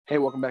Hey,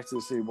 welcome back to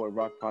the City Boy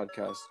Rock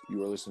Podcast.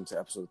 You are listening to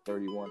episode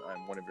 31.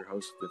 I'm one of your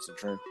hosts, Vincent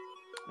Trin.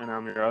 And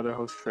I'm your other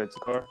host, Fred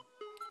Zakar.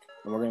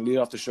 And we're going to lead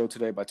off the show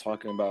today by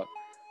talking about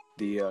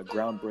the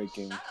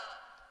groundbreaking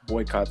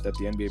boycott that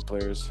the NBA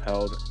players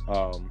held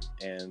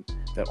and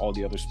that all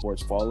the other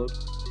sports followed.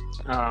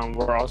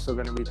 We're also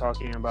going to be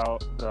talking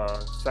about the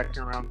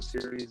second round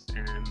series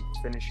and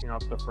finishing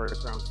up the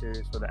first round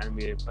series for the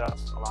NBA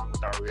playoffs, along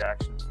with our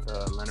reactions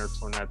to Leonard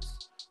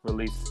Fournette's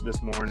release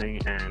this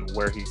morning and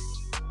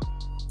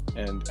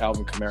and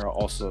Alvin Kamara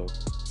also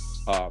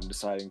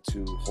deciding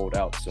to hold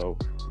out. So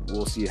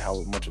we'll see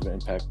how much of an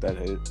impact that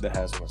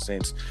has on the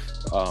Saints.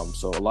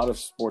 So a lot of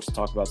sports to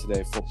talk about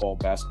today: football,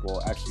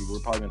 basketball. Actually, we're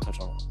probably going to touch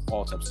on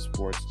all types of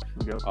sports.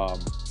 Yep.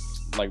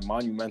 Like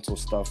monumental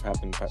stuff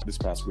happened this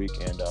past week,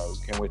 and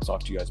can't wait to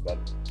talk to you guys about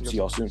it. Yep. See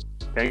y'all soon.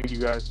 Thank you,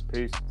 guys.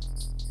 Peace.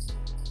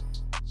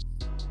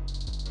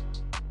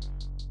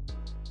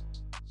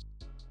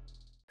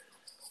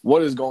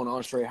 What is going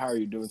on, Trey? How are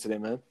you doing today,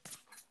 man?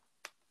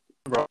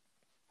 Bro.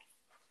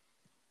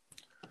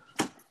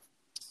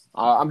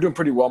 I'm doing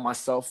pretty well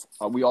myself.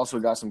 We also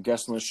got some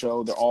guests on the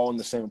show. They're all in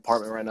the same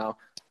apartment right now.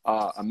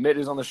 Amit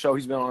is on the show.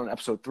 He's been on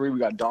episode 3. We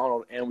got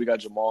Donald and we got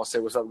Jamal. Say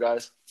what's up,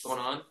 guys. What's going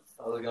on?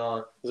 How's it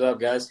going? What's up,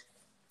 guys?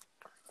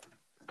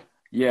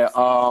 Yeah,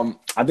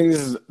 I think this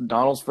is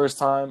Donald's first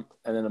time,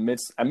 and then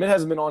Amit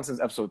hasn't been on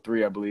since episode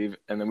 3, I believe,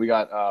 and then we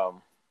got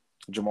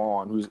Jamal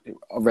on, who's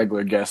a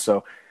regular guest.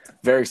 So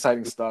very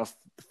exciting stuff.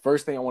 The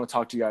first thing I want to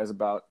talk to you guys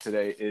about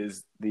today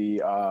is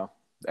the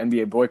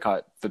NBA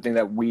boycott. The thing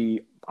that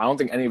I don't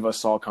think any of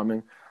us saw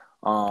coming.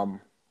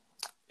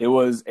 It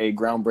was a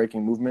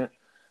groundbreaking movement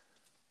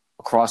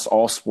across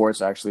all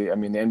sports, actually. I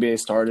mean, the NBA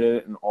started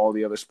it, and all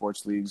the other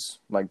sports leagues.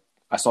 Like,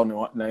 I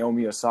saw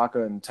Naomi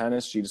Osaka in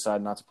tennis. She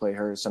decided not to play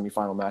her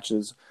semifinal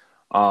matches.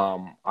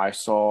 I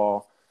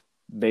saw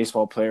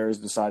baseball players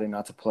deciding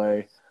not to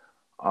play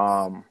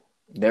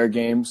their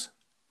games,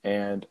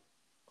 and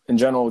in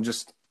general,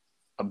 just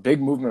a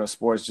big movement of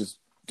sports.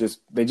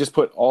 They just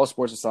put all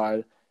sports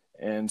aside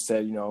and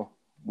said,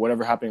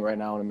 whatever happening right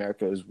now in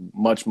America is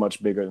much,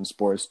 much bigger than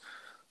sports.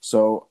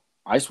 So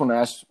I just want to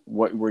ask,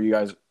 what were you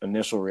guys'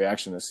 initial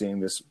reaction to seeing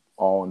this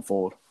all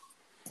unfold?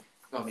 You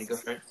want me to go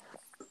first?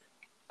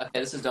 Okay,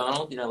 this is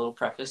Donald. A little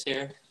preface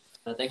here.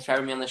 Thanks for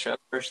having me on the show,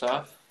 first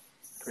off.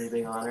 Pretty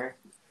big honor.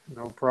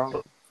 No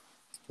problem.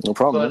 No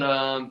problem.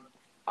 But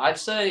I'd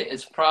say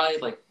it's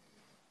probably,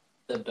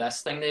 the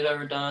best thing they've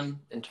ever done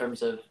in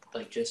terms of,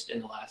 just in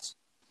the last,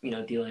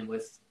 dealing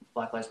with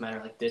Black Lives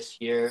Matter, this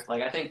year.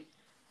 I think,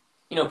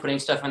 putting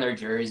stuff on their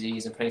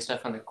jerseys and putting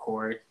stuff on the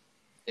court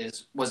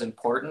was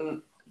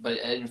important, but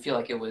I didn't feel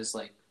like it was,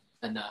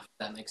 enough. If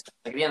that makes sense.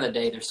 At the end of the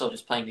day, they're still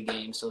just playing the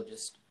game, still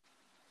just,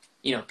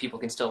 people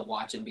can still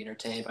watch and be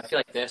entertained. But I feel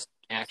like this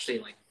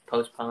actually,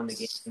 postpone the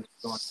game.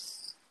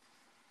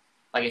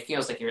 It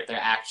feels like they're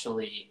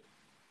actually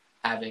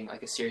having,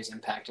 a serious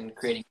impact and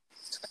creating.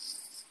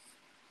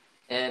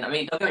 And, don't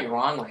get me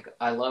wrong,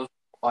 I love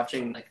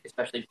watching,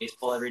 especially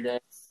baseball every day.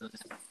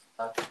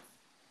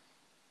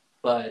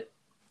 But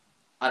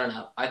I don't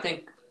know. I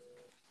think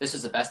this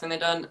is the best thing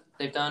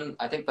they've done.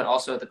 I think, but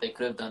also that they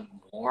could have done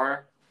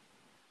more.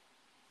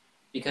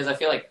 Because I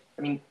feel like,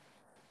 I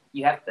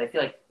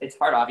feel like it's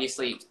hard,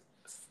 obviously,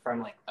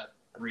 from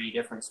 3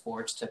 different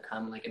sports to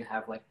come and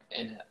have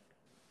an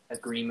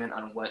agreement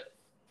on what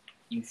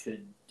you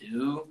should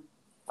do,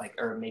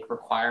 or make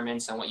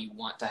requirements on what you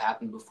want to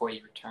happen before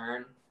you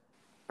return.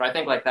 But I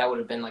think that would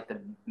have been the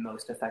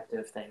most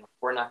effective thing.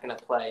 We're not going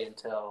to play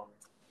until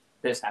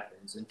this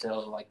happens,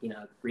 until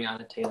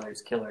Breonna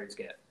Taylor's killers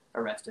get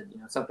arrested,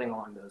 something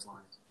along those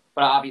lines.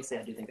 But obviously,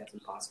 I do think that's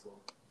impossible.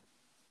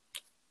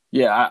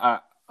 Yeah,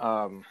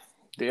 the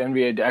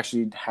NBA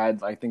actually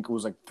had, I think it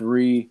was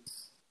three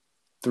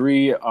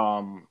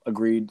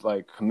agreed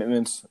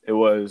commitments. It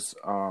was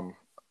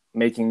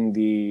making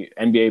the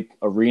NBA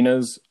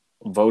arenas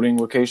voting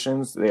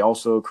locations. They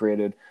also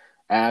created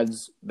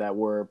ads that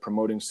were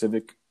promoting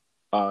civic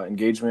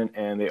engagement,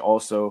 and they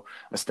also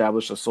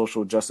established a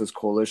social justice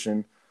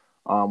coalition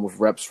with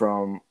reps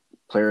from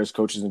players,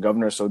 coaches, and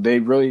governors. So they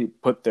really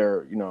put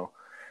their,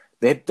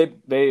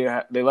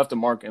 they left a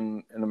mark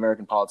in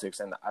American politics,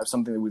 and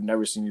something that we've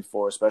never seen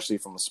before, especially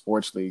from a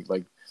sports league.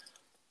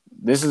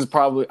 This is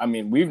probably,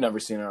 we've never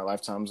seen in our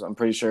lifetimes. I'm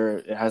pretty sure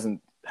it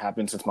hasn't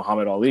happened since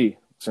Muhammad Ali,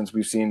 since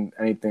we've seen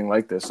anything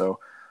like this. So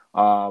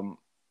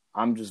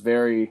I'm just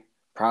very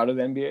proud of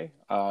the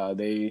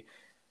NBA.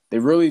 They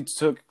really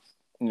took,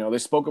 they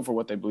spoke up for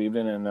what they believed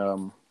in,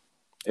 and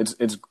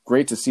it's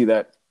great to see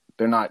that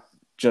they're not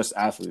just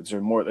athletes.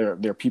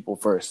 They're people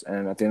first.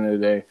 And at the end of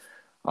the day,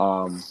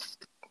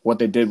 what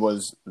they did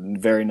was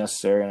very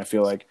necessary. And I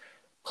feel like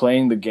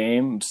playing the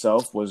game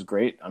itself was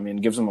great.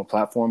 It gives them a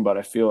platform, but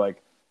I feel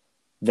like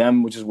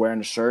them, which is wearing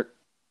a shirt,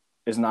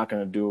 is not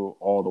going to do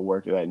all the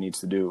work that it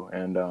needs to do.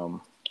 And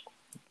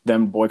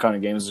them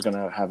boycotting games is going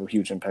to have a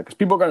huge impact because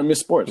people are going to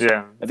miss sports.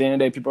 Yeah. At the end of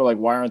the day, people are like,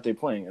 why aren't they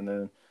playing? And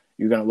then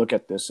you're going to look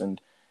at this.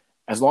 And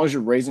as long as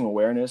you're raising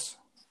awareness,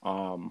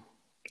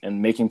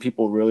 and making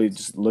people really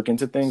just look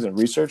into things and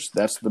research,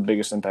 that's the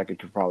biggest impact it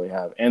could probably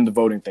have. And the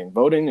voting thing.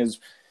 Voting is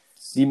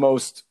the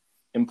most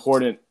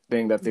important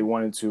thing that they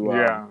wanted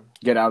to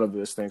get out of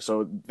this thing.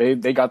 So they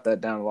got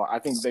that down a lot. I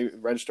think they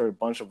registered a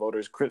bunch of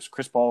voters.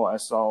 Chris Paul, I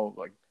saw,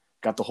 like,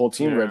 got the whole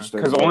team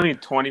registered. Because only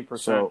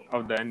 20%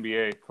 of the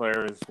NBA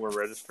players were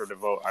registered to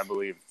vote, I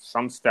believe.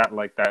 Some stat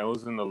like that. It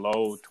was in the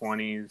low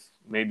 20s,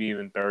 maybe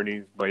even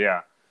 30s. But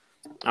yeah,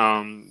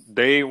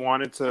 they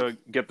wanted to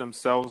get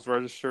themselves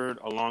registered,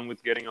 along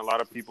with getting a lot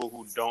of people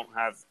who don't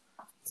have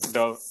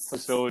the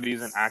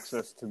facilities and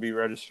access to be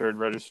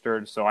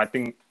registered. So I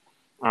think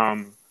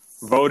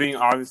voting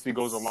obviously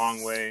goes a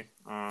long way.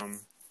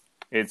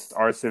 It's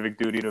our civic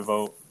duty to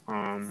vote.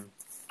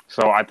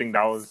 So I think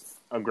that was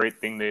a great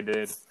thing they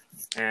did.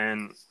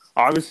 And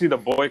obviously the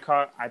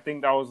boycott, I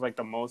think that was like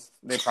the most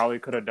they probably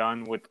could have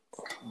done with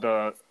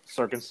the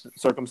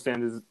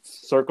circumstances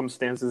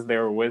they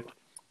were with,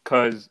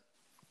 because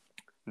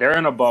they're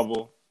in a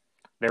bubble.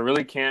 They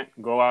really can't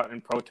go out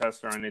and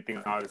protest or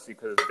anything, obviously,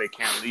 because they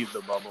can't leave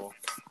the bubble.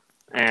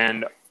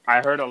 And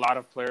I heard a lot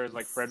of players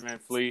like Fred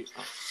VanVleet,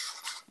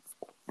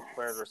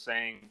 players were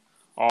saying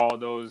all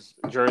those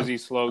jersey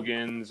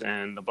slogans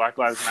and the Black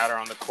Lives Matter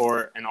on the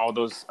court and all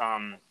those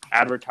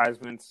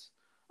advertisements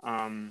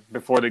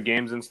before the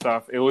games and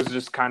stuff. It was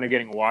just kind of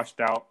getting washed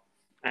out,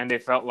 and they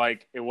felt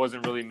like it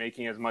wasn't really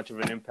making as much of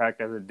an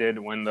impact as it did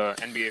when the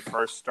NBA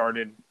first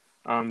started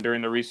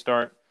during the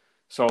restart.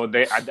 So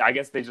I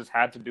guess they just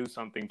had to do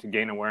something to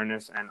gain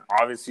awareness, and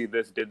obviously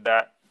this did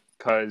that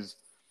because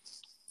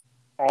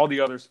all the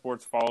other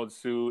sports followed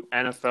suit.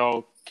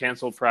 NFL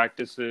canceled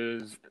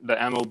practices, the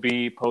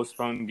MLB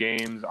postponed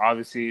games.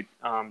 Obviously,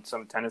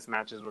 some tennis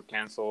matches were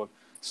canceled.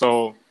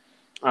 So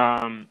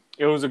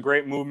it was a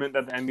great movement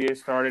that the NBA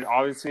started.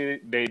 Obviously,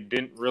 they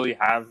didn't really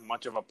have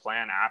much of a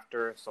plan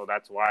after, so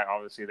that's why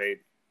obviously they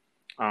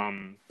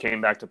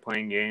came back to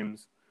playing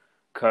games.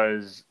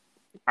 Because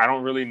I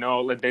don't really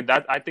know.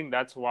 I think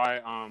that's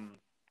why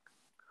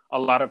a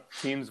lot of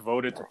teams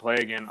voted to play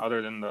again,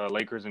 other than the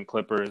Lakers and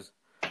Clippers.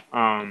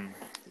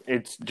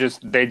 It's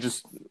just they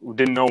just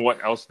didn't know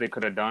what else they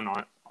could have done,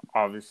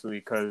 obviously,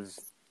 because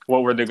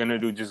what were they going to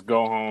do? Just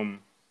go home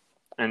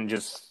and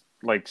just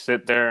like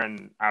sit there,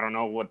 and I don't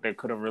know what they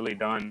could have really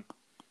done.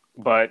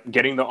 But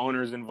getting the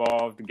owners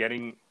involved,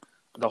 getting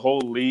the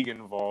whole league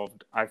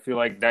involved, I feel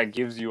like that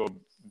gives you a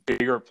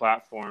bigger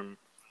platform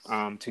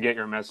to get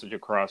your message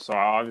across. So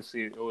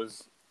obviously it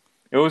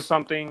was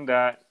something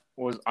that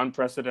was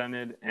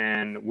unprecedented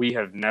and we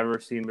have never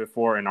seen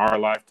before in our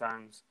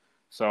lifetimes.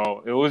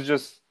 So it was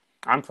just,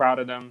 I'm proud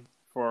of them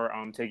for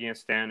taking a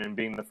stand and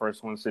being the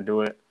first ones to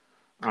do it.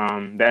 The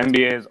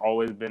NBA has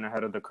always been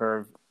ahead of the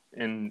curve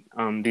in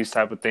these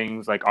type of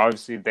things. Like,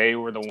 obviously they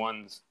were the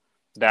ones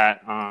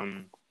that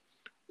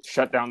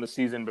shut down the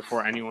season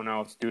before anyone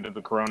else due to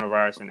the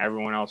coronavirus, and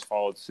everyone else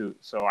followed suit.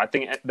 So I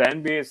think the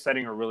NBA is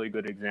setting a really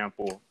good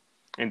example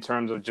in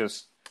terms of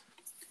just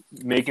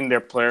making their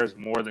players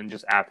more than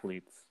just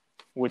athletes,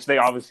 which they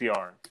obviously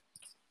are,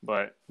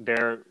 but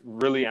they're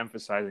really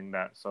emphasizing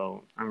that.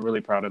 So I'm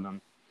really proud of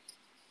them.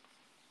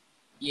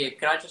 Yeah,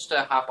 can I just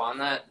hop on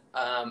that?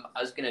 I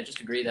was going to just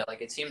agree that,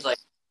 like, it seems like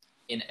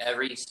in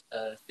every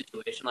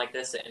situation like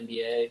this, the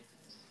NBA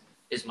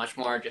is much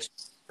more just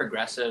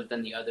progressive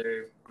than the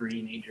other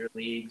three major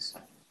leagues.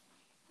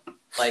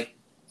 Like,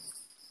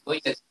 well,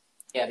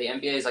 yeah, the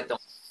NBA is like the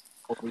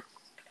only,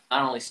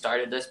 not only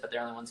started this, but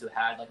they're the only ones who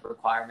had like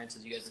requirements,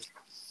 as you guys were saying.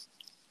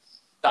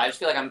 So I just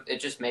feel like it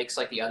just makes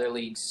like the other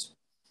leagues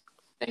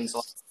things a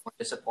lot more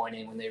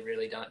disappointing when they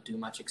really don't do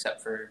much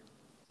except for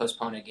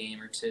postpone a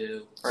game or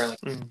two, or like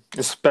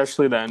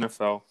especially the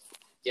NFL.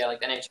 Yeah, like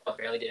the NHL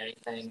barely did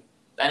anything.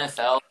 The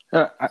NFL,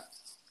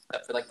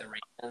 except for like the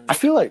Ravens. I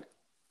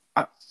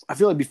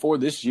feel like before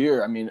this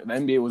year, I mean, the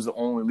NBA was the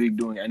only league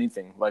doing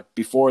anything. Like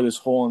before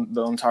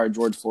the entire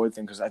George Floyd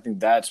thing, because I think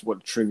that's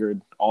what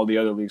triggered all the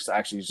other leagues to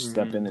actually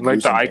step in and like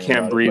do the I something Can't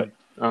about Breathe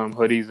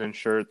hoodies and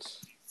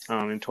shirts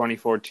in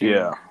 2014.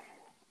 Yeah,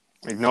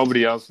 like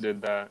nobody else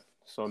did that.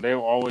 So they've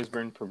always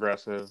been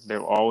progressive.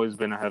 They've always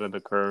been ahead of the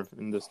curve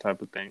in this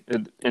type of thing,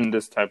 in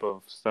this type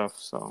of stuff.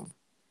 So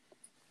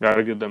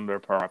gotta give them their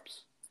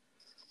props.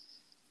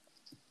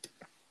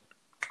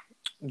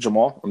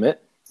 Jamal, Amit?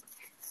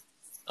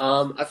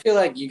 I feel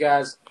like you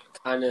guys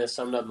kind of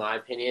summed up my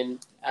opinion.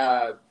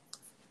 I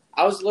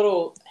was a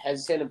little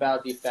hesitant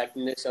about the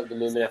effectiveness of the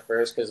movement at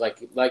first because,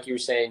 like you were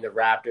saying, the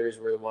Raptors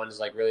were the ones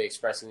like really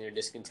expressing their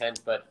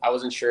discontent. But I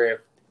wasn't sure if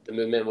the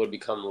movement would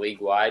become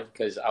league wide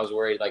because I was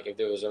worried like if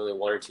there was only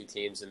one or two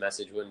teams, the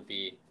message wouldn't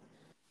be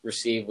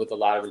received with a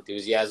lot of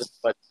enthusiasm.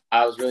 But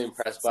I was really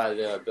impressed by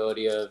the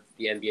ability of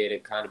the NBA to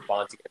kind of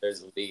bond together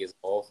as a league as a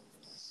whole.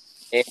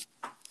 And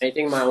I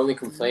think my only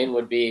complaint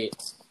would be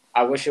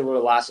I wish it would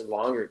have lasted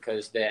longer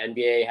because the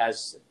NBA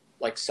has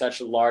like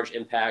such a large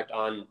impact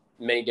on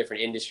many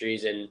different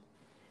industries, and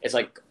it's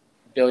like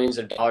billions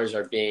of dollars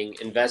are being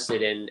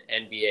invested in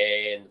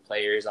NBA and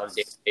players on a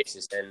daily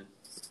basis. And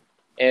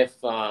if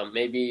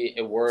maybe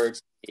it were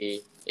to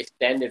be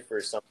extended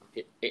for some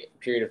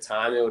period of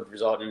time, it would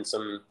result in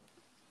some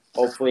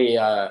hopefully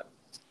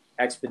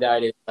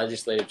expedited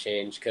legislative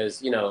change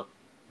because,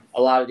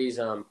 a lot of these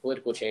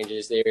political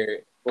changes, they're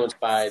influenced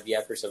by the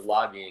efforts of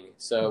lobbying.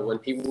 So when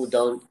people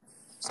don't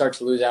start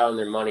to lose out on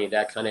their money,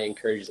 that kind of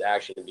encourages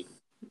action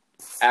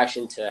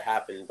to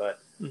happen. But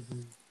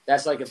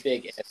that's like a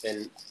big if.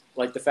 And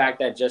like the fact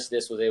that just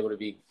this was able to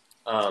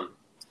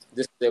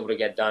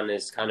get done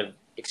is kind of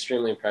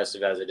extremely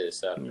impressive as it is.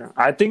 So Yeah.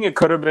 I think it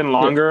could have been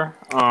longer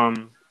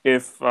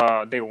if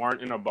they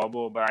weren't in a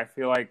bubble, but I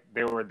feel like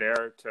they were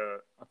there to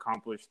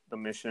accomplish the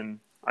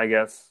mission, I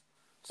guess.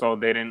 So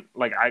they didn't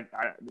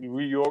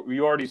we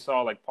already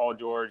saw like Paul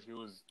George, he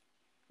was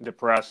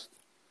depressed.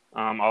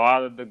 A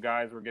lot of the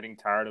guys were getting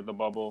tired of the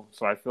bubble,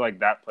 so I feel like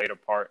that played a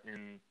part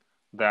in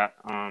that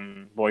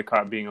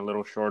boycott being a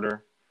little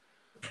shorter.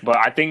 But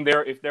I think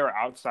if they were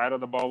outside of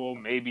the bubble,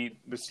 maybe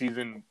the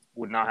season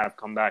would not have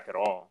come back at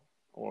all,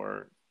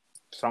 or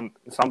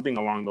something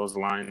along those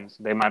lines.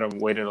 They might have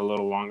waited a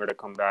little longer to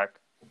come back.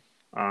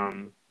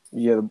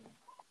 Yeah,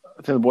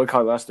 I think the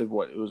boycott lasted it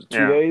was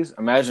 2 days.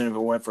 Imagine if it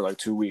went for like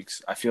 2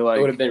 weeks. I feel like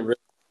it would have been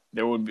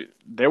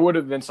there would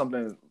have been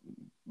something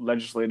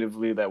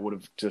legislatively that would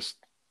have just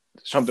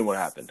something would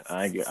have happened.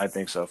 I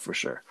think so for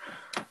sure.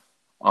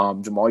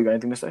 Jamal, you got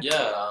anything to say?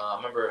 Yeah, I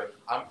remember.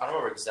 I don't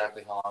remember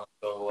exactly how long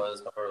ago it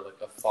was. I remember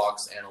like a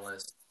Fox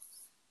analyst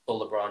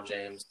told LeBron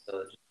James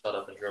to just shut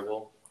up and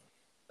dribble.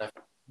 That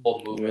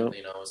whole movement,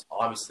 is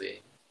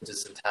obviously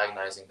just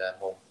antagonizing that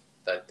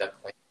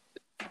claim,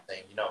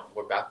 saying,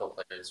 we're basketball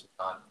players.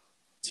 We're not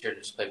just here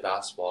to just play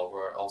basketball.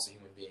 We're also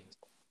human beings.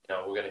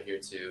 We're here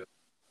to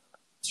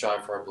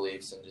strive for our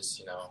beliefs and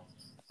just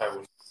fight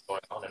what's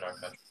going on in our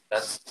country.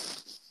 That's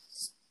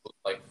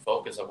like the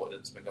focus of what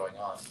has been going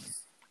on.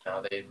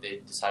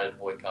 They decided to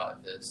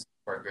boycott this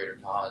for a greater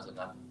cause, and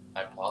I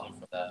applaud them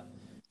for that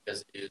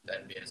because they used the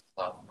NBA as a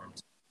platform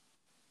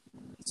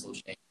to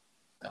change,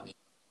 at least,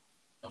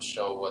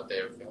 show what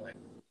they were feeling.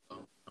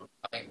 So,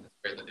 I think it's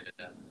great that they did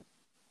that.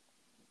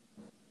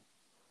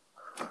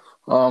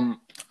 I'm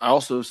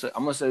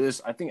gonna say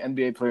this. I think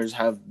NBA players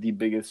have the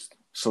biggest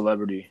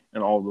celebrity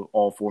in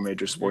all four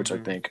major sports. I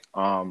think,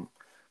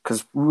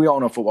 because we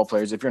all know football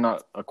players. If you're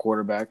not a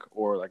quarterback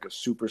or like a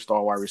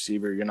superstar wide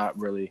receiver, you're not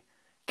really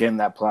getting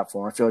that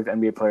platform. I feel like the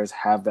NBA players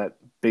have that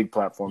big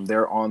platform.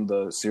 They're on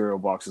the cereal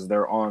boxes.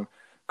 They're on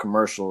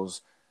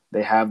commercials.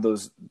 They have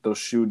those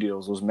shoe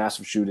deals, those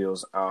massive shoe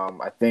deals.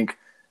 I think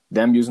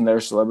them using their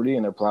celebrity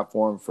and their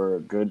platform for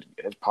good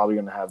is probably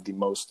going to have the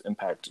most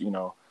impact,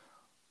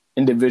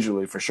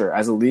 individually for sure.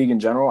 As a league in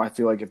general, I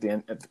feel like if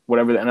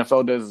whatever the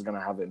NFL does is going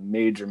to have a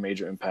major,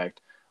 major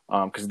impact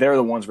because they're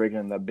the ones raking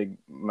in that big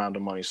amount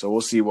of money. So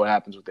we'll see what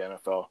happens with the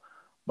NFL.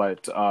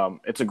 But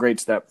it's a great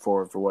step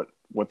for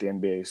what the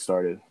NBA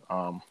started.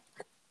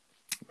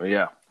 But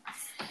yeah.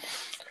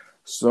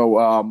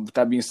 So with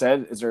that being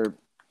said, is there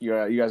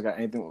you guys got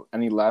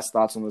any last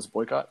thoughts on this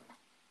boycott?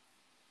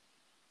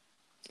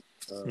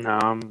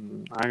 No,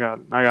 I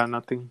got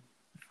nothing.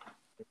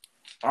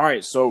 All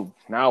right, so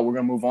now we're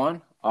gonna move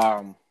on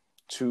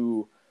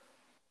to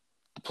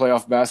the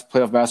playoff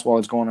basketball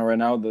that's going on right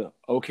now. The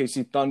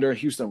OKC Thunder,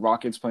 Houston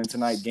Rockets playing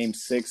tonight, Game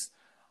 6.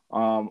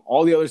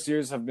 All the other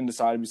series have been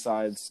decided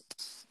besides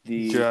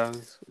the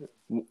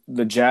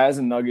Jazz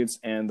and Nuggets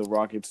and the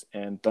Rockets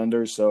and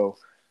Thunder. So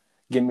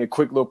give me a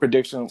quick little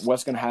prediction of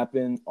what's going to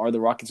happen. Are the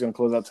Rockets going to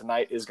close out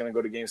tonight? Is going to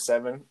go to Game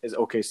 7? Is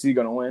OKC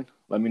going to win?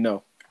 Let me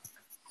know.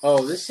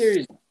 Oh, this series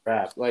is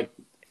crap. Like,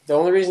 the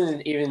only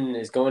reason it even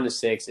is going to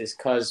 6 is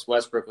because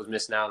Westbrook was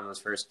missing out on those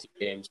first 2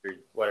 games or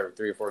whatever,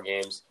 3 or 4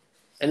 games.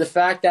 And the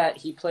fact that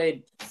he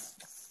played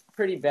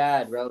pretty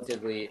bad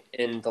relatively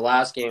in the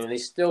last game and they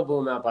still blew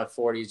him out by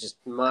 40 is just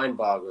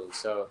mind-boggling.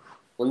 So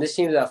when this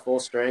team's at full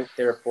strength,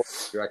 they're a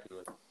force to be reckoned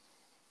with.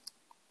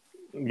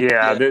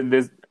 Yeah.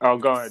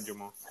 Go ahead,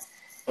 Jamal.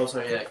 Oh,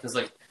 sorry, yeah, because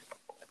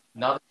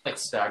now they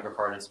stagger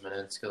Harden's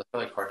minutes because I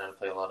feel like Harden had to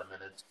play a lot of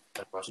minutes.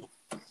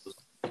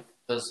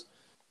 Because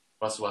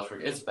Russell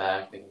Westbrook is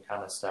back, they can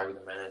kind of stagger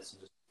the minutes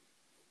and just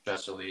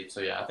stretch the lead. So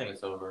yeah, I think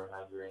it's over.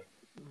 I agree.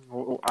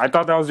 I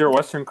thought that was your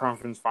Western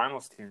Conference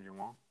Finals team,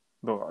 Jamal.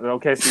 The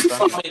OKC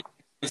Thunder.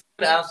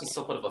 Adams can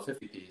still put up a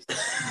 50 piece.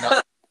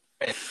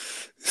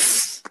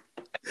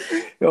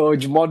 Yo,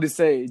 Jamal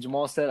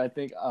said, I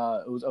think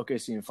it was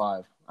OKC in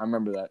 5. I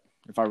remember that,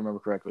 if I remember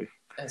correctly.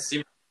 I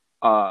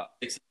wouldn't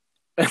be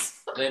surprised.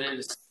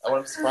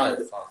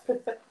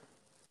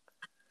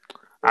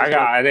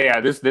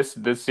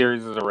 This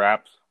series is a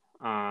wrap.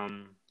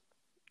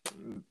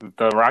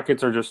 The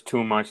Rockets are just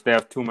too much. They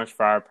have too much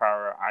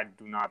firepower. I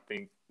do not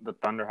think the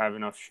Thunder have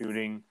enough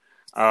shooting.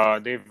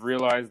 They've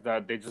realized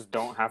that they just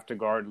don't have to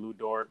guard Lou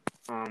Dort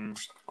on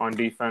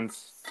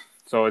defense.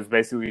 So it's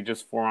basically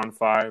just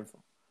 4-on-5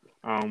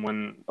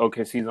 when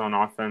OKC's on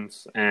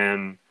offense.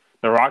 And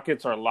the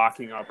Rockets are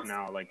locking up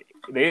now. Like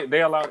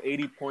they allowed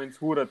 80 points.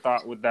 Who would have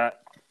thought with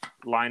that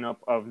lineup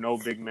of no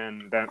big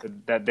men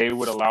that they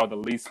would allow the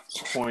least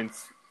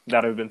points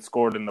that have been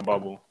scored in the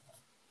bubble?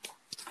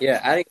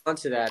 Yeah, adding on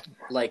to that,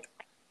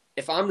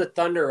 if I'm the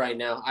Thunder right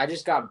now, I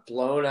just got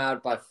blown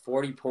out by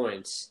 40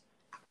 points.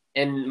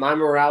 and my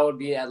morale would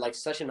be at like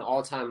such an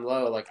all-time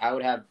low. Like I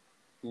would have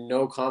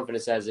no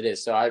confidence as it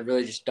is. So I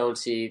really just don't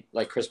see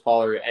like Chris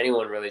Paul or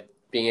anyone really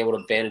being able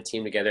to band a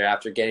team together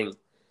after getting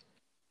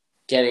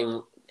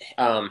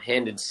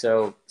handed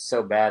so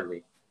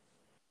badly.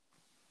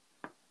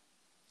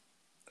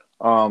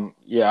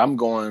 Yeah, I'm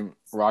going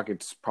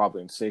Rockets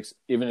probably in 6.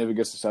 Even if it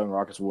gets to 7,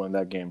 Rockets will win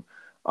that game.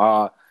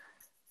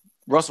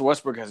 Russell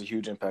Westbrook has a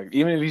huge impact.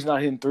 Even if he's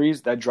not hitting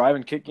threes, that drive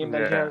and kick game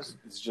that he has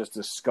is just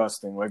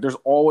disgusting. Like, there's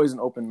always an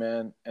open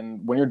man,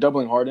 and when you're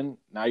doubling Harden,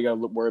 now you got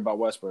to worry about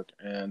Westbrook.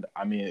 And,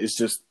 I mean, it's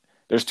just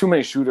 – there's too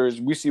many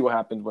shooters. We see what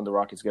happens when the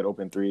Rockets get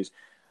open threes.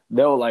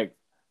 They'll, like,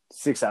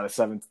 6 out of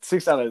 10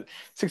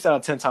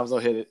 times they'll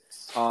hit it.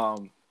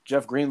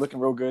 Jeff Green looking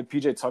real good.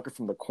 PJ Tucker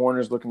from the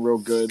corners looking real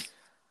good.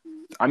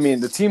 I mean,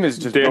 the team is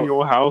just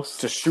Daniel House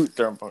to shoot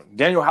their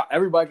opponent.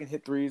 Everybody can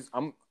hit threes.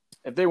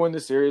 If they win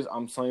this series,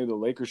 I'm telling you, the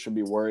Lakers should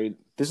be worried.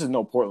 This is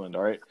no Portland,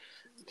 all right?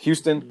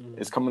 Houston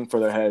is coming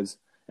for their heads,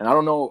 and I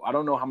don't know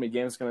how many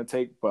games it's gonna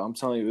take, but I'm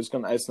telling you, it's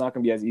not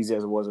gonna be as easy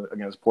as it was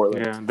against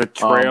Portland. Yeah, the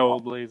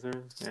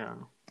Trailblazers.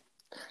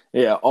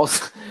 Yeah.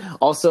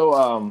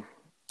 Also,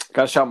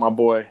 gotta shout my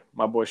boy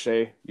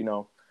Shea. You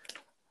know,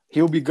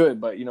 he'll be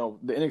good, but you know,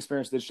 the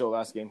inexperience did show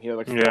last game. He had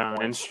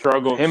and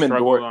struggled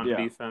on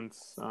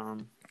defense.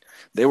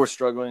 They were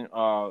struggling.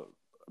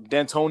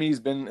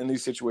 D'Antoni's been in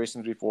these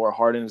situations before.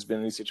 Harden has been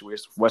in these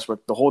situations.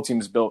 Westbrook, the whole team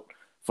is built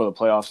for the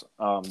playoffs.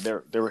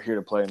 They were here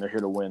to play and they're here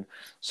to win.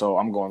 So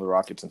I'm going the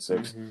Rockets in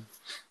 6. Mm-hmm.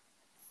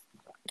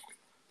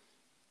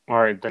 All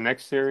right, the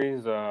next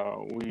series,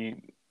 are we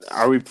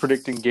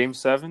predicting Game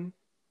 7?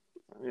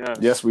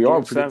 Yes, we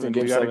are predicting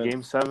Game 7. We got a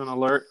Game 7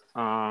 alert.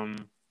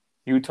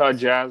 Utah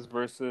Jazz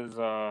versus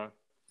the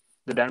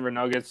Denver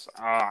Nuggets.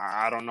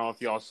 I don't know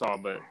if y'all saw,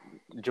 but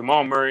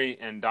Jamal Murray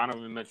and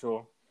Donovan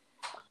Mitchell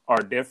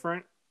are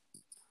different.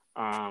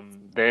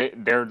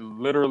 They're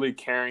literally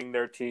carrying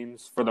their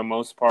teams for the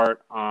most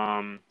part.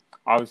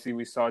 Obviously,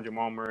 we saw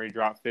Jamal Murray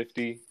drop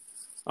 50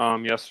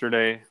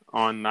 yesterday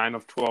on 9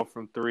 of 12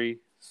 from 3.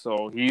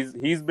 So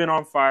he's been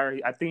on fire.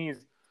 I think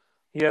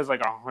he has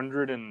like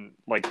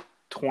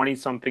 120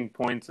 something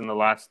points in the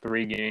last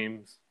 3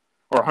 games,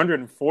 or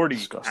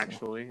 140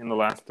 actually in the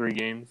last 3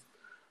 games.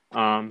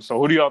 So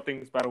who do y'all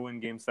think is about to win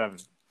Game 7?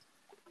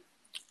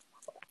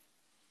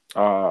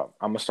 I'm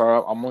gonna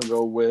start off. I'm gonna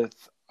go with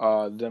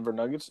Denver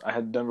Nuggets. I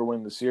had Denver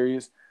win the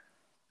series.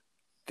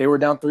 They were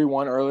down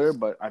 3-1 earlier,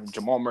 but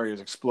Jamal Murray has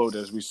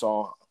exploded as we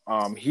saw.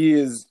 He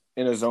is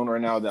in a zone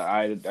right now that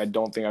I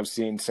don't think I've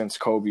seen since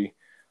Kobe.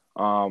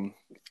 I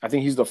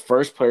think he's the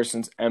first player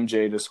since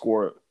MJ to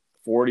score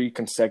 40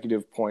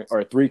 consecutive point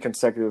or 3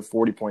 consecutive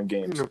 40-point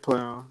games in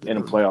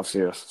a playoff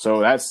series. So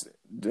that's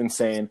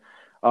insane.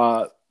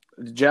 The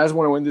Jazz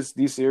want to win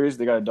these series.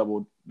 They got to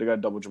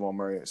double Jamal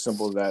Murray.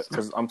 Simple as that.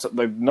 Because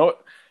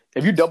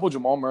if you double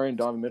Jamal Murray and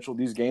Donovan Mitchell,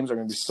 these games are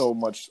going to be so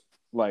much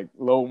like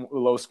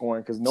low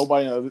scoring because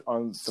nobody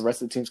on the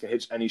rest of the teams can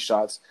hit any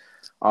shots.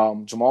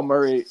 Jamal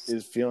Murray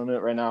is feeling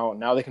it right now.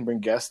 Now they can bring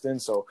guests in.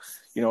 So,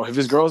 you know, if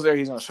his girl's there,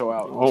 he's going to show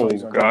out. Oh, so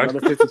he's going to get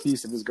another 50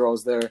 piece if his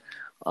girl's there.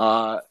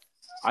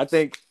 I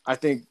think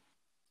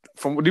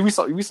from what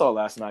we saw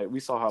last night, we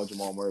saw how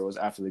Jamal Murray was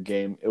after the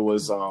game. It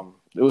was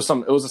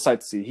a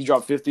sight to see. He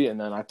dropped 50, and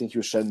then I think he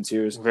was shedding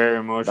tears. Very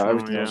emotional. About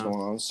everything that was going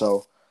on.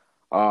 So,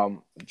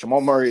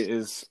 Jamal Murray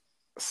is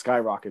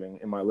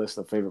skyrocketing in my list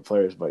of favorite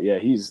players. But yeah,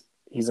 he's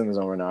in the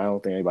zone right now. I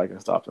don't think anybody can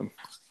stop him.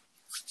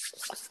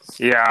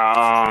 Yeah,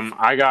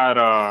 I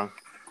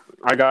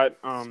got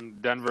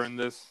Denver in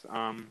this.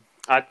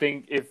 I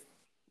think if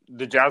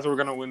the Jazz were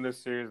going to win this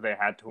series, they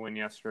had to win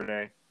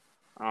yesterday.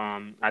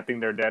 I think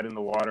they're dead in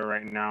the water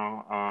right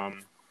now.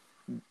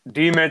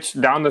 D-Mitch,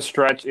 down the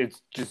stretch,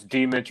 it's just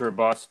D-Mitch or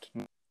bust.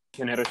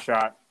 Can hit a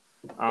shot.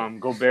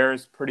 Gobert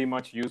is pretty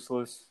much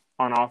useless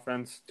on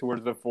offense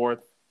towards the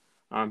fourth.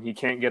 He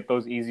can't get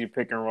those easy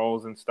pick and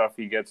rolls and stuff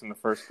he gets in the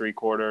first 3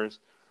 quarters.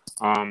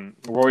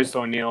 Royce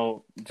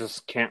O'Neal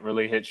just can't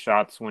really hit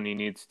shots when he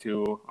needs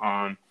to.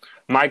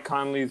 Mike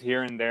Conley's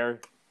here and there.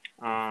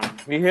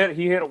 He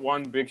hit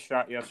 1 big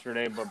shot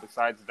yesterday, but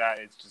besides that,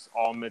 it's just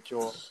all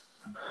Mitchell.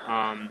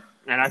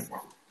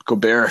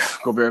 Gobert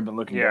been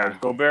looking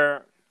good.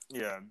 Gobert,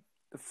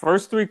 the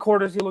first 3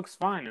 quarters he looks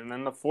fine, and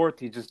then the fourth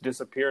he just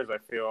disappears. I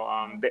feel,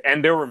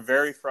 and they were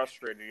very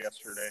frustrated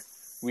yesterday.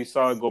 We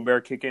saw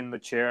Gobert kick in the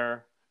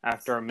chair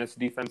after a missed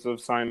defensive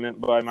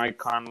assignment by Mike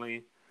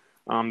Conley.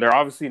 They're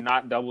obviously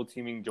not double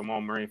teaming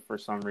Jamal Murray for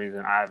some reason.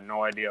 I have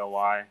no idea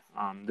why.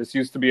 This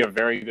used to be a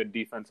very good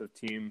defensive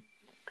team.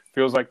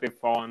 Feels like they've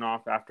fallen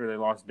off after they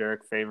lost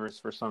Derek Favors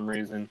for some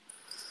reason.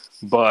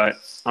 But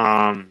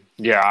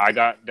I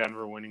got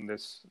Denver winning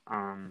this.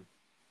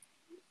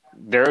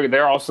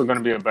 They're also going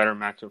to be a better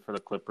matchup for the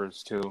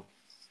Clippers too.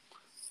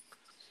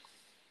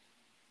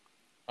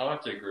 I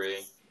have to agree.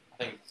 I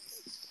think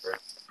they're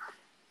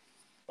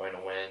going to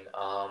win.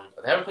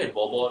 They haven't played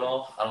Bobo at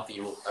all. I don't think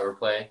he will ever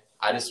play.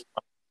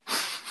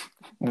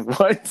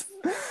 What?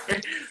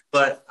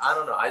 But I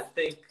don't know. I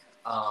think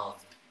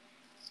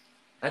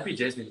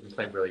FPJ's been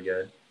playing really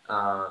good.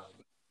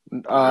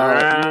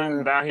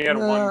 Nah, he had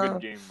one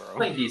good game, He's bro.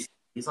 playing decent.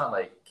 He's not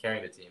like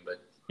carrying the team, but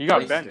He at got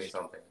least he's doing benched.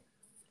 something.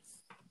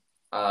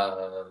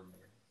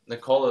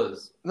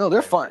 Nicola's No,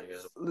 they're playing fine.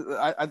 pretty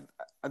good.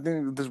 I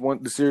think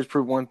the series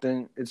proved one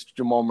thing. It's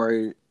Jamal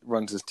Murray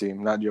runs his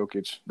team, not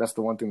Jokic. That's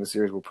the one thing the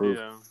series will prove.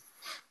 Yeah.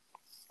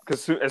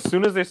 Because as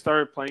soon as they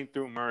started playing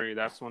through Murray,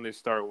 that's when they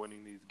start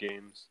winning these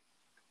games.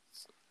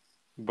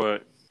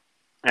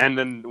 And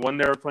then when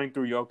they were playing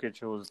through Jokic,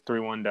 it was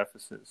 3-1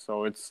 deficit.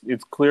 So it's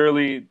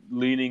clearly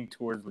leaning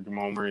towards the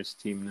Jamal Murray's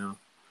team now.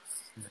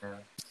 Yeah.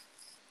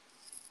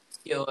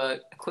 Yo, a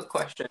quick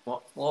question.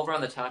 Well, over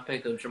on the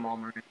topic of Jamal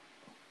Murray,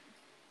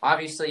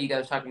 obviously you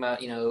guys are talking about,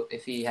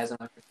 if he has an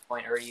extra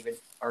point or even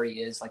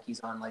already is, like he's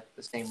on like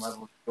the same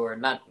level as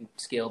Jordan, not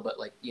skill, but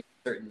like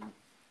certain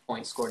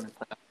points scored in the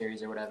playoff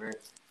series or whatever.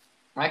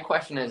 My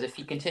question is, if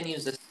he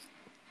continues this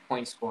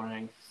point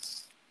scoring,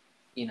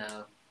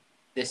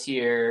 this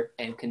year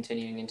and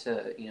continuing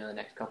into the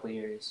next couple of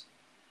years,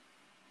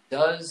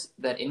 does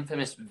that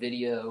infamous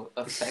video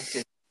affect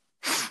his?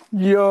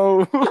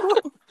 Yo.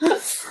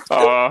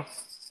 I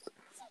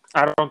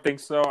don't think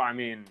so. I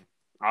mean,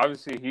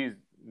 obviously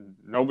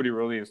nobody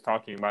really is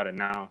talking about it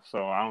now,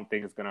 so I don't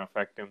think it's gonna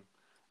affect him.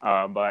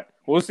 But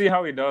we'll see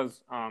how he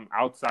does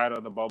outside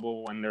of the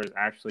bubble when there's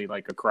actually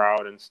like a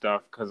crowd and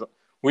stuff. Because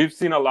we've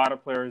seen a lot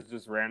of players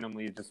just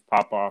randomly just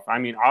pop off. I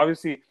mean,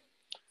 obviously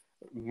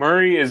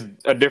Murray is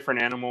a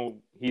different animal.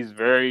 He's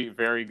very,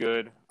 very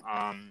good.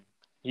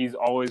 He's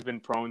always been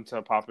prone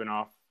to popping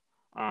off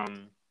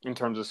in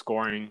terms of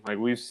scoring. Like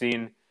we've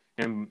seen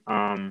him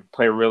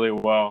play really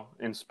well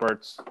in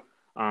spurts.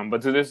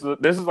 But this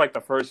is like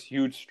the first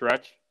huge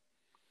stretch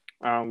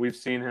we've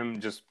seen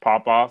him just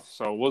pop off.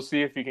 So we'll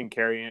see if he can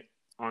carry it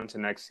on to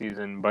next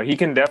season. But he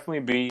can definitely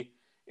be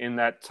in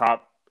that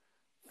top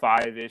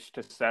 5-ish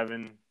to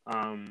 7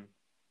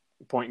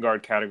 point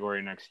guard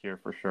category next year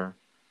for sure.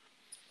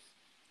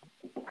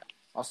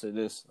 I'll say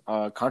this: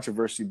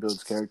 controversy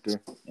builds character,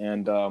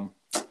 and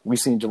we've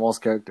seen Jamal's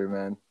character.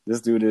 Man,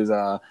 this dude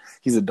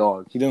is—he's a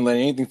dog. He didn't let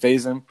anything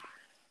faze him.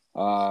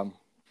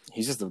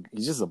 He's just a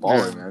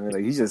baller, man.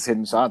 Like he's just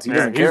hitting shots. He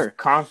doesn't care.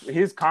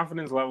 His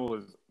confidence level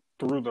is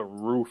through the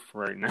roof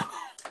right now.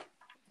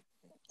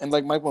 And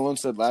like Mike Malone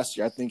said last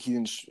year, I think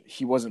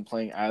he wasn't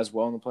playing as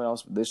well in the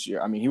playoffs. But this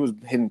year, I mean, he was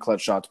hitting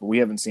clutch shots, but we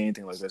haven't seen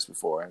anything like this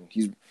before. And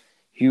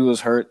he was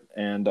hurt,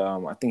 and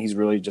I think he's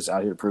really just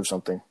out here to prove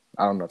something.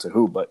 I don't know to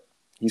who, but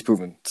he's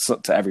proven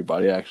to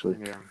everybody, actually.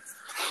 Yeah.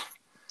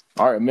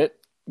 All right, Mitt,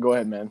 go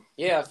ahead, man.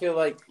 Yeah, I feel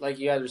like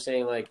you guys were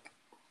saying, like,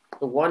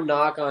 the one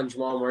knock on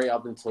Jamal Murray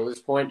up until this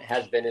point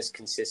has been his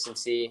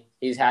consistency.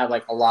 He's had,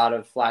 like, a lot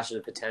of flashes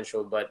of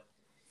potential, but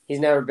he's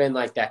never been,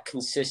 like, that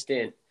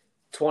consistent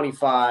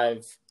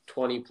 25,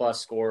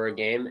 20-plus scorer a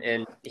game,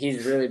 and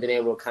he's really been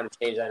able to kind of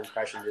change that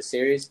impression this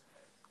series.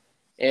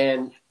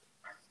 And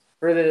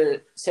for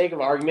the sake of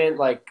argument,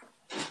 like,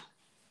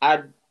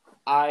 I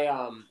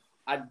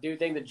do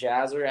think the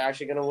Jazz are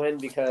actually going to win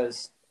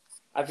because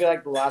I feel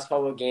like the last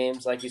couple of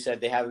games, like you said,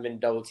 they haven't been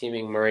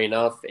double-teaming Murray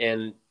enough,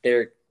 and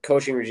their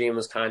coaching regime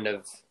was kind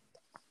of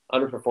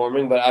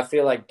underperforming. But I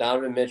feel like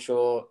Donovan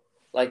Mitchell,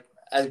 like,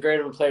 as great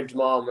of a player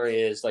Jamal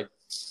Murray is, like,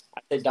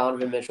 I think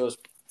Donovan Mitchell is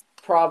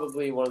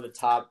probably one of the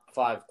top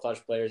 5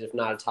 clutch players, if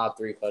not a top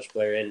 3 clutch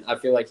player, and I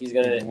feel like he's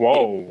going to –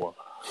 Whoa.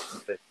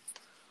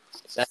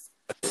 That's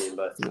my opinion,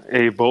 but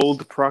A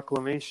bold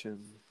proclamation.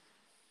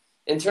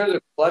 in terms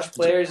of clutch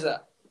players –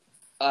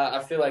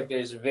 I feel like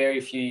there's very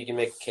few you can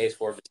make a case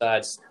for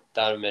besides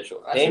Donovan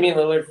Mitchell. Damian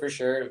Lillard for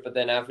sure, but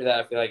then after that,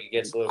 I feel like it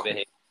gets a little bit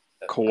hazy.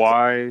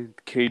 Kawhi,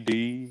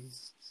 KD.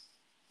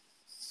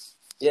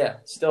 Yeah,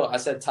 still, I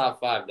said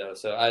top 5 though,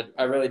 so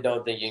I really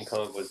don't think you can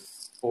come up with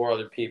 4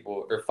 other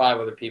people or 5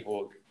 other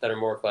people that are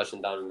more clutch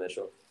than Donovan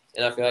Mitchell.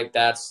 And I feel like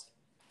that's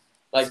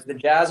like the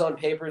Jazz on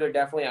paper, they're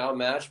definitely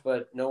outmatched,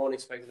 but no one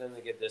expected them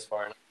to get this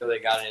far, and I feel they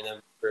got it in them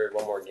for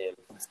one more game.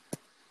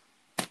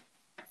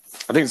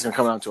 I think it's going to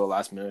come down to a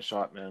last-minute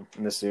shot, man,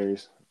 in this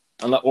series.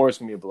 Or it's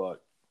going to be a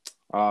blowout.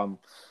 All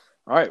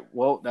right,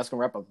 well, that's going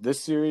to wrap up this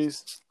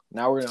series.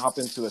 Now we're going to hop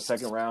into the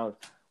second round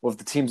with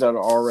the teams that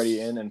are already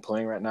in and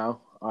playing right now.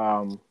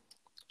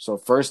 So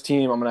first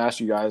team, I'm going to ask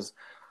you guys,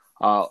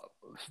 Raptors,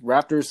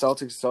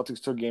 Celtics.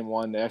 Celtics took game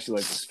 1. They actually,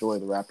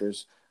 destroyed the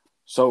Raptors.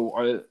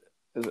 So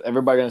is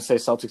everybody going to say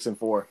Celtics in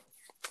 4?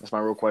 That's my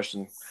real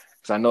question.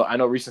 Because I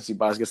know recency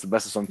bias gets the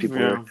best of some people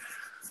here.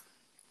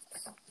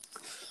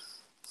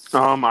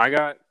 I'm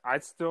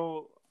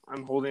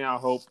holding out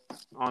hope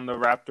on the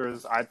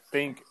Raptors. I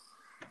think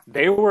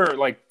they were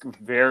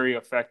very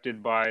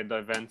affected by the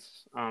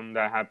events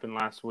that happened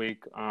last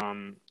week.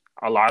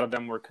 A lot of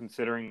them were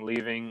considering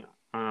leaving.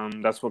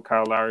 That's what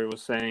Kyle Lowry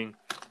was saying.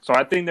 So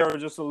I think they were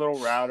just a little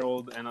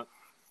rattled and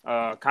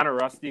kind of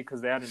rusty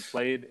because they hadn't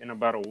played in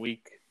about a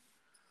week.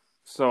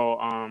 So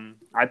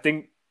I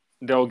think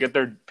they'll get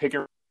their pick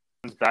and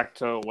runs back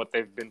to what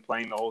they've been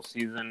playing the whole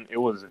season. It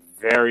was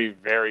very,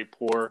 very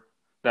poor.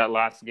 That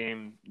last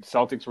game,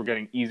 Celtics were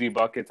getting easy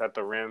buckets at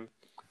the rim.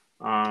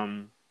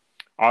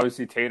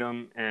 Obviously,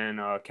 Tatum and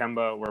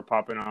Kemba were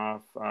popping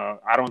off.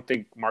 I don't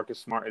think Marcus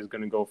Smart is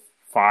going to go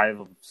 5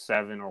 of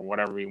 7 or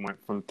whatever he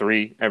went from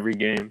 3 every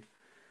game.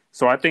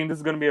 So I think this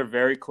is going to be a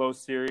very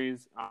close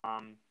series.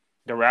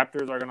 The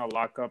Raptors are going to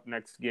lock up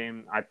next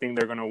game. I think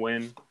they're going to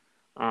win.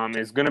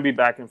 It's going to be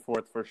back and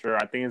forth for sure.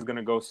 I think it's going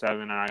to go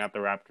 7, and I got the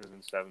Raptors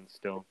in 7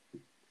 still.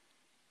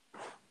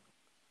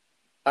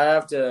 I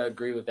have to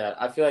agree with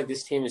that. I feel like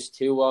this team is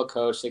too well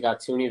coached. They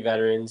got too many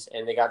veterans,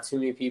 and they got too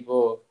many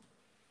people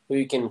who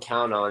you can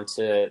count on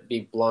to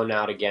be blown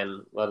out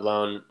again, let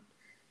alone,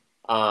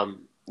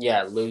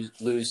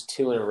 lose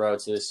 2 in a row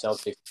to the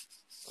Celtics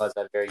plus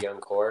that very young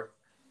core.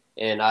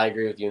 And I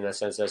agree with you in that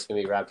sense. That's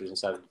going to be Raptors in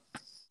 7.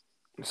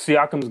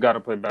 Siakam's got to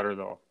play better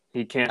though.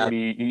 He can't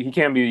be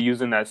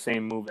using that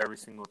same move every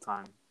single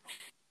time.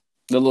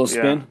 The little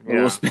spin,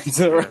 little spin to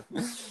the right.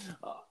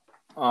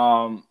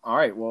 All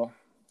right, well,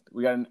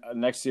 we got a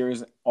next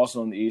series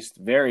also in the East.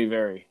 Very,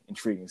 very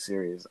intriguing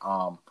series.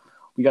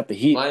 We got the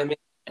Heat Miami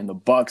and the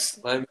Bucks.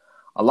 Miami.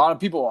 A lot of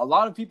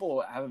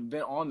people have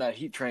been on that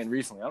Heat train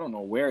recently. I don't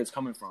know where it's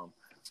coming from.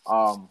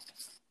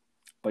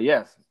 But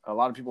yes, a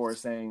lot of people were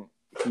saying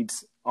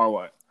Heat's are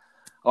what?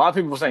 A lot of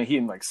people were saying Heat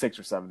in like 6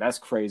 or 7. That's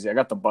crazy. I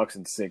got the Bucks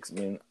in 6. I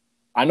mean,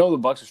 I know the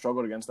Bucks have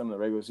struggled against them in the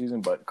regular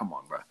season, but come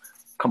on, bro.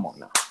 Come on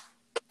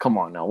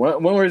now.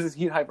 When was this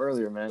Heat hype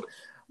earlier, man?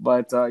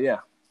 But yeah.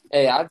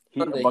 Hey, I've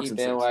been on the Heat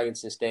bandwagon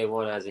since day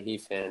one as a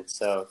Heat fan.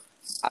 So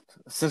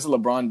since the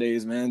LeBron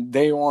days, man.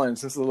 Day one,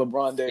 since the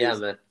LeBron days. Yeah,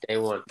 man. Day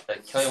one.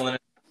 Kelly Leonard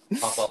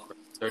pop up for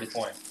 30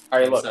 points. All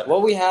right, look.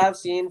 What we have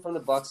seen from the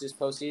Bucks this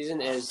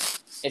postseason is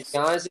if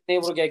Giannis isn't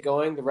able to get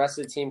going, the rest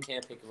of the team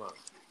can't pick him up.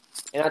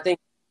 And I think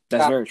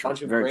that's very true. A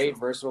bunch of great,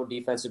 versatile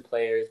defensive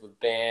players with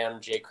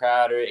Bam, Jay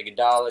Crowder,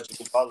 Iguodala,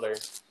 Jimmy Butler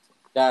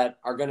that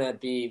are going to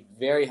be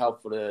very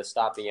helpful to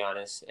stopping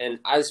Giannis. And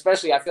I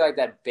feel like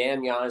that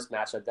Bam-Giannis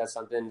matchup, that's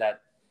something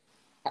that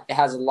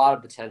has a lot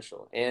of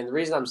potential. And the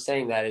reason I'm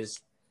saying that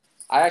is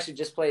I actually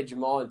just played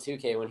Jamal in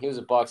 2K when he was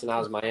a Bucks and I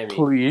was Miami.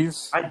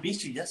 Please. I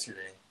beat you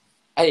yesterday.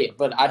 Hey,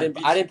 but I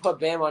didn't put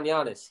Bam on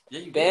Giannis.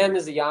 Yeah, Bam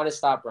is the Giannis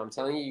stopper. I'm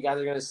telling you, you guys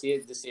are going to see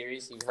it in the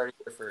series. You heard it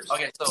here first.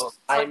 Okay, so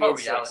Miami in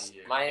 6.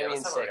 Here. Miami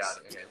in 6.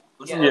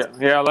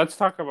 Okay. Let's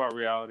talk about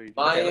reality.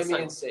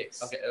 Miami in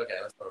 6. Okay,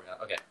 let's talk about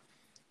reality. Okay.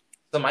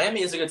 So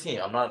Miami is a good team.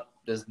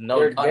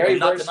 They're very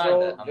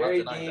versatile, very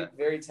denying deep, that.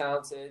 very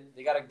talented.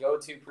 They got a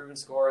go-to proven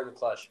scorer in the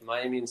clutch.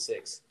 Miami in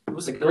 6.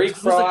 Who's the Greek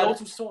fraud?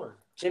 go-to scorer?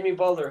 Jimmy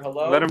Butler.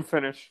 Hello. Let him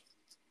finish.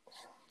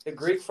 The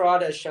Greek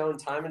fraud has shown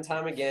time and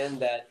time again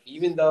that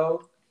even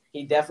though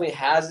he definitely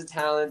has the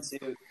talent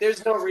to,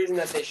 there's no reason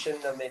that they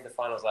shouldn't have made the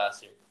finals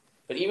last year.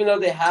 But even though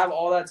they have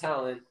all that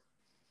talent,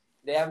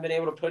 they haven't been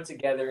able to put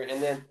together,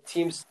 and then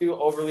teams too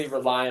overly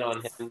reliant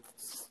on him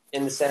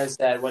in the sense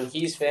that when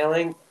he's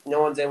failing,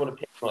 no one's able to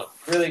pick him up.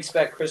 Really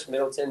expect Chris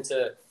Middleton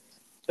to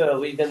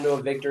lead them to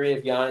a victory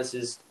if Giannis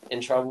is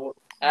in trouble?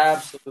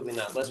 Absolutely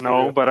not.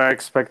 But I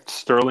expect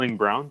Sterling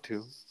Brown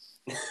to.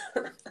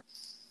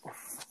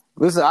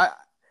 Listen,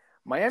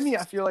 Miami,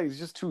 I feel like is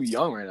just too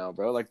young right now,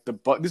 bro. Like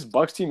this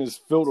Bucks team is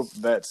filled with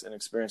vets and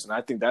experience, and I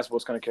think that's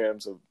what's going to carry them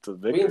to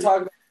victory. We can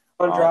talk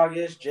about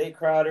Dragic, Jay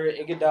Crowder,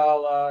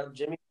 Iguodala,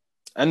 Jimmy.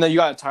 And then you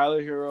got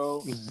Tyler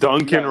Hero,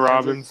 Duncan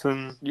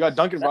Robinson. You got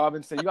Duncan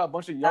Robinson. You got a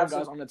bunch of young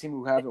guys on the team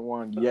who haven't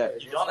won yet.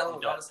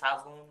 Giannis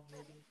Haslam,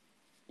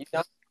 maybe.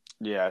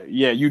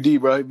 Yeah,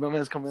 UD, bro. My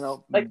man's coming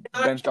out. Like,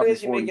 bench not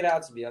dropping you make it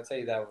out to be. I'll tell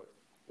you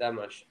that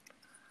much.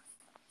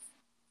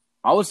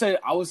 I would say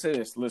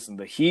this. Listen,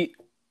 the Heat,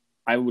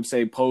 I would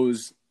say,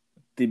 pose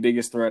the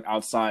biggest threat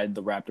outside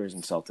the Raptors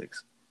and Celtics.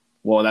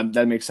 Well,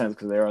 that makes sense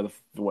because they are the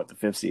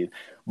 5th seed.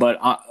 But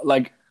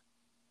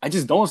I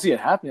just don't see it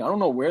happening. I don't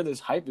know where this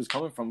hype is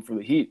coming from for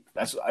the Heat.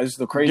 That's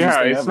the craziest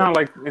thing it's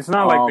ever. It's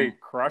not like they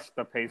crushed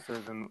the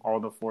Pacers in all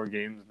the 4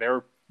 games. They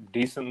were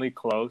decently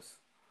close.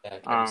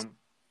 It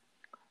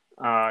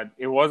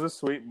was a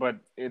sweep, but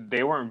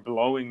they weren't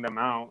blowing them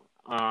out.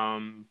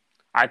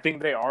 I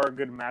think they are a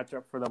good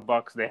matchup for the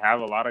Bucks. They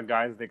have a lot of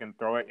guys they can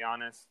throw at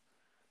Giannis,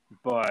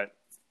 but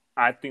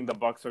I think the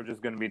Bucks are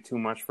just going to be too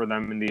much for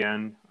them in the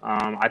end.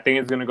 I think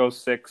it's going to go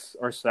 6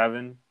 or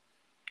 7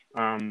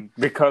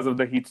 because of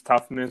the Heat's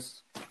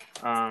toughness.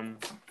 But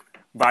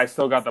I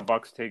still got the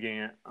Bucks taking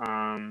it.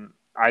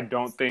 I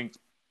don't think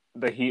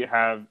the Heat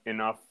have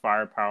enough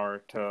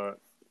firepower to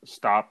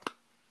stop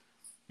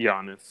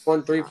Giannis.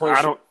 1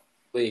 3-point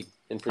league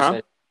in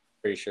percentage.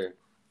 Pretty sure.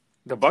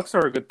 The Bucks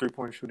are a good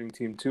 3-point shooting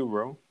team too,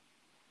 bro.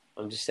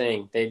 I'm just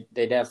saying they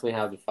definitely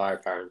have the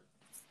firepower.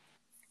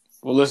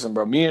 Well, listen,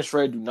 bro. Me and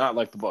Shrey do not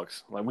like the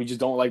Bucks. Like, we just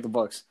don't like the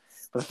Bucks.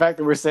 But the fact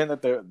that we're saying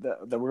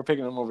that we're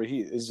picking them over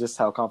Heat is just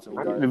how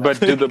confident we are. But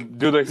do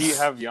the Heat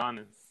have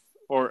Giannis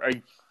or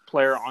a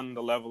player on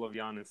the level of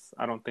Giannis?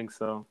 I don't think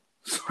so.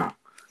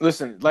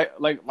 Listen, like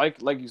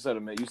you said,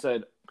 Amit. You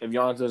said if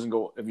Giannis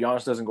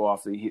doesn't go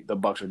off, the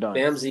Bucks are done.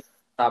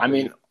 I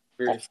mean,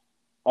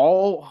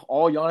 all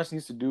Giannis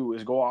needs to do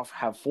is go off,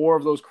 have 4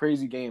 of those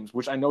crazy games,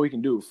 which I know he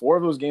can do. 4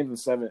 of those games in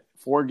 7,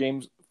 4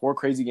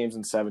 crazy games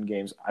in 7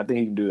 games. I think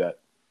he can do that.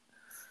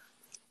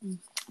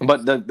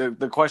 But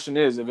the question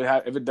is, if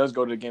it does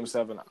go to Game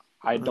 7,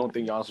 I don't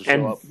think Giannis will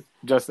show up.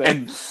 Just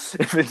then.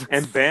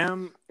 And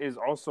Bam is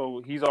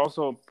he's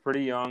also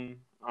pretty young.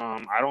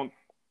 I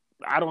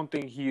don't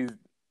think he's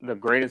the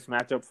greatest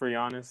matchup for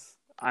Giannis.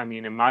 I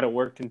mean, it might have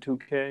worked in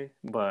 2K,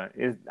 but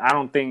I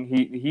don't think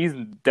he's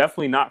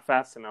definitely not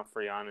fast enough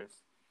for Giannis.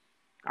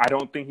 I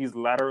don't think he's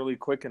laterally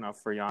quick enough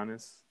for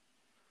Giannis.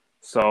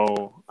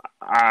 So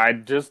I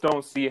just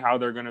don't see how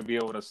they're going to be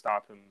able to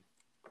stop him.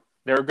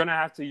 They're going to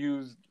have to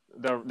use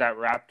that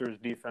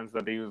Raptors defense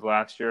that they used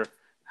last year,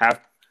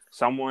 have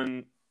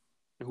one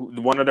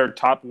of their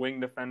top wing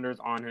defenders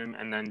on him,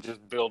 and then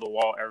just build a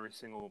wall every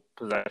single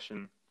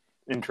possession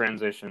in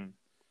transition.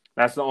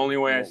 That's the only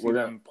way I see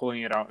them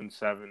pulling it out in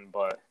 7,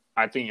 but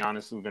I think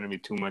Giannis is going to be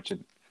too much at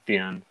the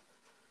end.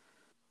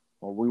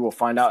 Well, we will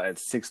find out at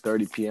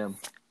 6:30 p.m.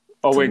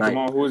 Oh, tonight. wait,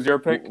 Jamal, who was your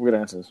pick? We're going to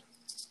answer this.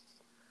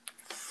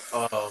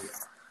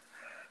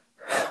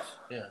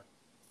 Yeah.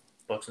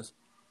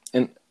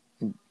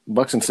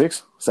 Bucks and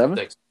 6? 7?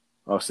 6.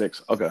 Oh,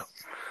 6. Okay.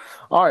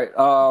 All right.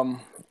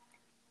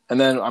 And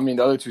then, I mean,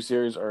 the other 2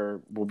 series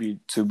will be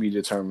to be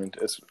determined.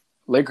 It's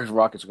Lakers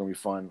Rockets are going to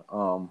be fun.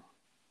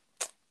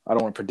 I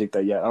don't want to predict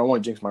that yet. I don't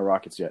want to jinx my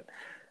Rockets yet.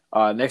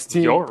 Next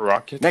team. Your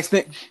Rockets. Next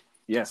thing.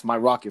 Yes, my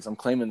Rockets. I'm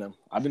claiming them.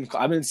 I've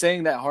been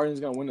saying that Harden's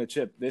going to win the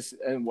chip.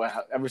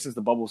 Ever since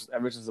the bubble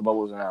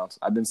was announced,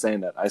 I've been saying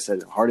that. I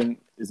said Harden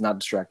is not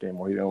distracted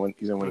anymore. He's going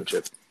to win the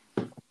chip.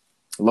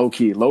 Low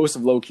key, lowest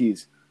of low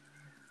keys.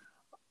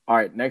 All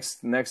right, next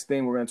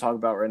thing we're going to talk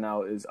about right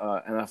now is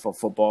NFL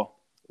football.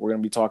 We're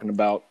going to be talking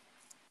about,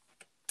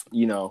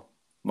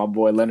 my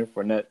boy Leonard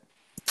Fournette.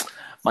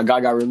 My guy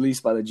got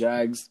released by the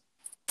Jags.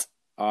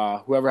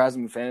 Whoever has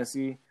him in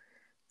fantasy,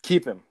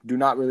 keep him. Do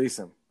not release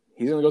him.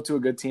 He's going to go to a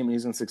good team and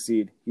he's going to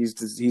succeed. He's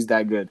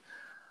that good.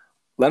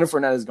 Leonard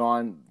Fournette is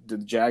gone. The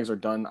Jags are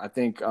done. I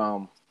think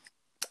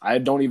I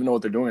don't even know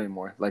what they're doing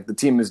anymore. Like the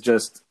team is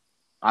just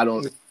I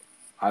don't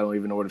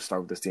even know where to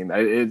start with this team.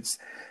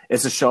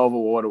 It's a show of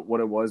what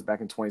it was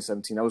back in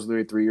 2017. That was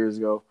literally 3 years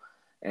ago,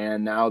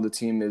 and now the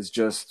team is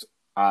just.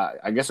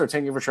 I guess they're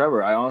tanking for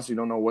Trevor. I honestly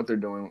don't know what they're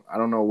doing. I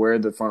don't know where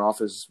the front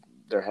office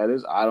their head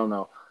is. I don't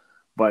know,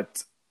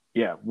 but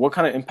yeah, what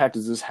kind of impact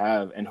does this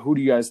have, and who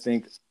do you guys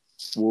think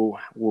will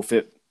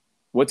fit?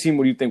 What team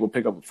would you think will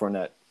pick up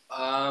Fournette?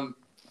 I mean,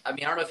 I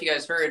don't know if you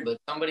guys heard, but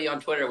somebody on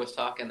Twitter was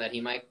talking that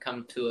he might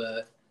come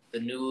to the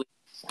new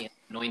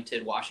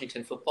anointed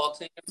Washington football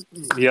team.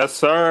 Yes,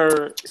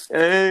 sir.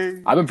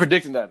 Hey. I've been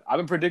predicting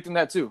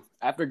that too.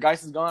 After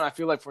Geis is gone, I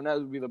feel like Fournette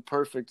would be the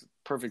perfect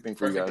thing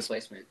for you guys.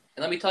 Replacement.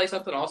 And let me tell you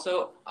something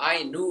also.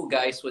 I knew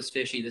Geis was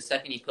fishy the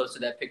second he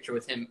posted that picture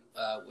with him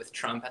with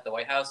Trump at the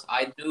White House.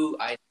 I knew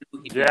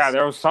he was.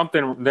 There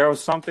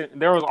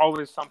was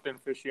always something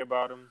fishy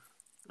about him.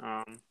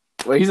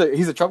 Wait,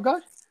 he's a Trump guy?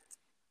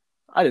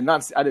 I did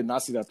not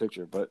see that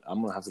picture, but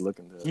I'm gonna have to look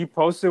into it. He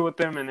posted with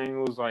them, and then he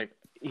was like,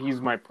 "He's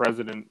my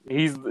president."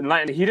 He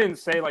didn't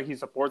say like he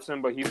supports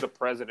him, but he's the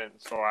president,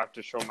 so I have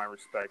to show my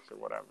respect or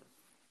whatever.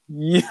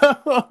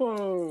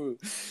 Yo,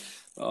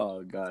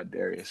 oh god,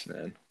 Darius,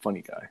 man,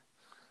 funny guy.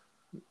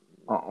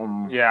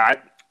 Yeah,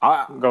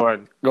 go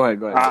ahead. Go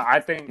ahead.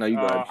 I think. No, you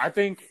go ahead. I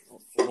think.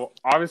 Well,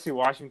 obviously,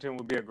 Washington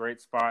would be a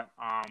great spot.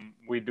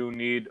 We do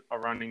need a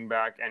running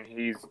back, and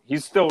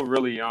he's still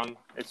really young.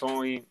 It's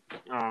only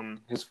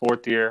his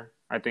 4th year,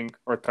 I think,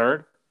 or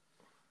 3rd.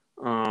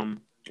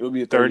 It would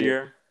be a third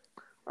year.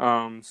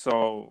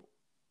 So,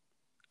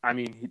 I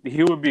mean,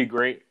 he would be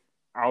great.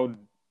 I would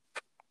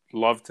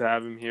love to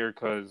have him here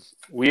because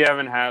we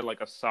haven't had like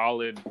a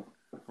solid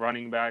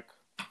running back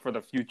for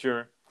the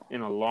future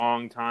in a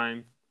long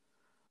time.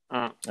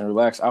 And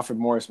relax, Alfred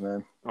Morris,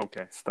 man.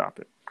 Okay, stop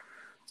it.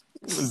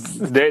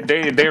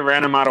 They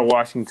ran him out of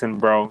Washington,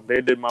 bro.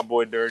 They did my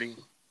boy dirty.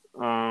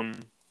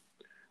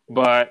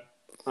 But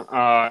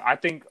I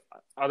think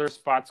other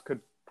spots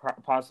could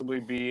possibly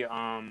be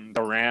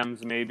the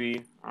Rams,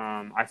 maybe.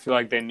 I feel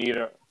like they need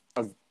a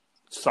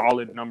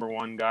solid number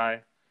 1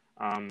 guy.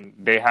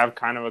 They have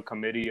kind of a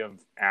committee of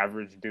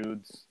average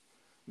dudes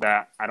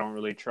that I don't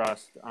really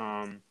trust.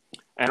 And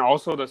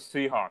also the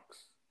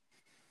Seahawks.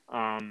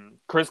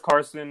 Chris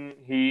Carson,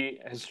 he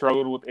has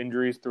struggled with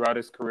injuries throughout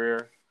his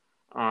career.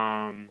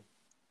 And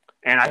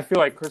I feel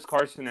like Chris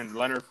Carson and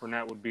Leonard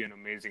Fournette would be an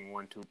amazing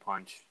 1-2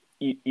 punch,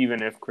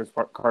 even if Chris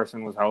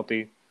Carson was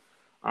healthy.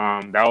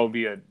 That would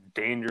be a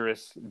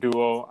dangerous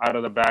duo out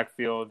of the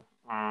backfield.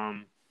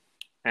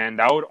 And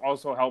that would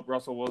also help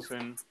Russell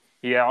Wilson.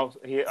 He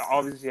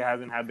obviously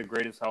hasn't had the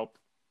greatest help,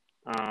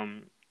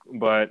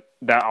 but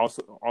that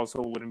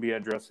also wouldn't be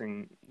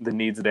addressing the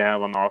needs they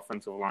have on the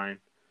offensive line.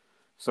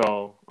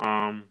 So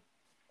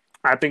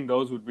I think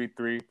those would be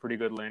 3 pretty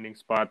good landing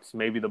spots.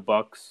 Maybe the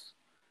Bucks,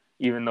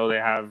 even though they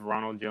have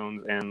Ronald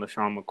Jones and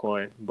LaShawn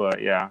McCoy.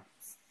 But yeah.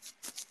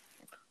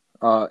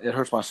 It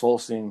hurts my soul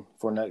seeing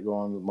Fournette go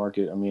on the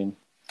market. I mean,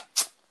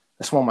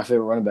 that's one of my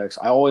favorite running backs.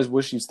 I always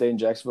wish he'd stay in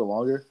Jacksonville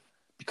longer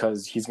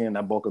because he's getting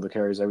that bulk of the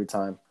carries every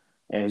time,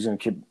 and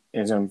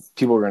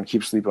people are gonna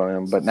keep sleeping on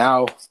him. But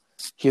now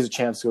he has a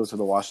chance to go to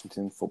the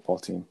Washington football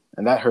team,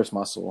 and that hurts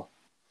my soul.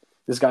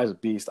 This guy's a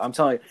beast. I'm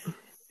telling you,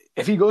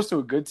 if he goes to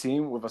a good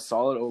team with a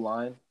solid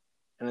O-line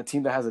and a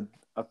team that has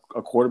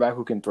a quarterback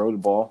who can throw the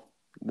ball,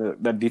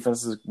 that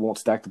defenses won't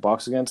stack the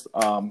box against,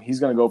 he's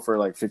going to go for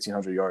like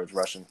 1,500 yards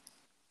rushing.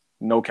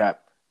 No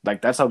cap.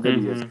 Like, that's how good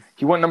he is.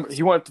 He went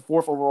to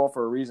 4th overall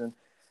for a reason.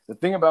 The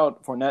thing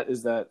about Fournette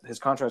is that his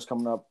contract's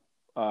coming up.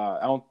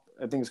 I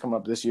think it's coming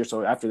up this year.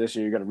 So after this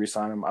year, you got to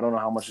re-sign him. I don't know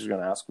how much he's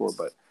going to ask for,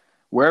 but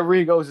wherever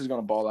he goes, he's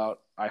going to ball out.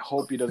 I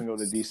hope he doesn't go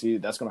to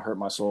DC. That's going to hurt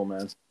my soul,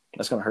 man.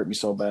 That's going to hurt me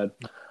so bad.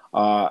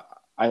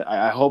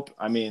 I hope.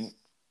 I mean,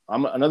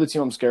 another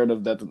team I'm scared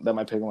of that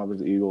might pick him up is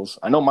the Eagles.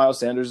 I know Miles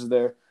Sanders is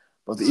there,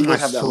 but the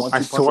Eagles have that 1-2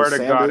 punch with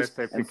Sanders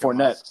and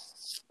Fournette.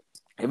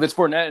 If it's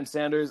Fournette and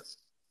Sanders,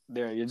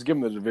 there, you just give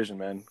him the division,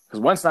 man.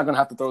 Because Wentz not going to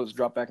have to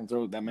drop back and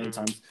throw that many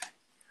times.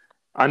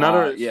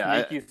 Another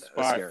sneaky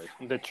spot,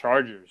 the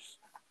Chargers.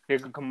 They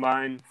could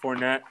combine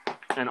Fournette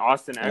and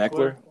Austin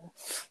Eckler.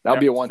 That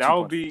would be a 1-2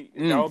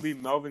 That would be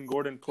Melvin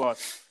Gordon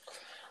plus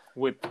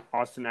with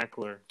Austin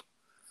Eckler.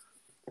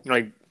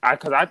 Like,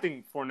 because I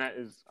think Fournette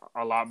is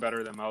a lot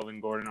better than Melvin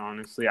Gordon.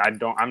 Honestly,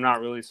 I'm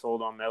not really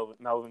sold on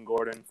Melvin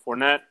Gordon.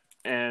 Fournette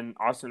and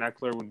Austin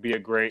Eckler would be a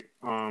great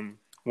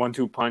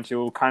 1-2 punch. It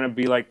will kind of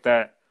be like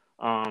that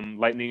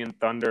lightning and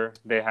thunder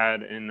they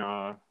had in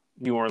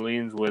New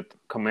Orleans with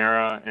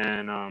Kamara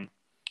and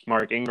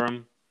Mark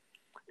Ingram,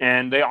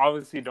 and they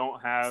obviously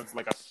don't have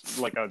like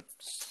a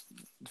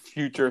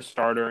future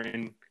starter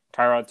in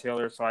Tyrod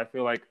Taylor. So I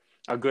feel like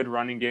a good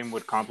running game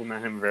would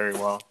complement him very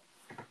well.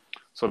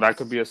 So that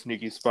could be a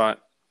sneaky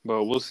spot,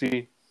 but we'll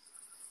see.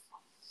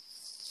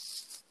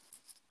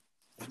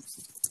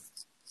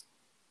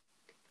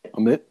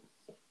 Amit?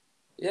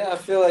 Yeah, I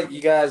feel like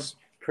you guys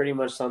pretty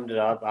much summed it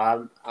up.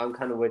 I'm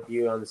kind of with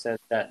you on the sense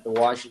that the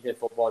Washington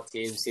football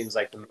team seems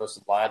like the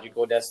most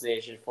logical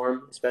destination for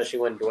him, especially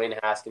when Dwayne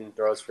Haskins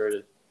throws for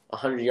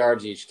 100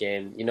 yards each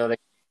game. You know, 3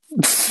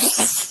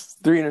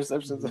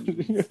 interceptions.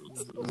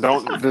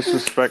 Don't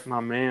disrespect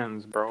my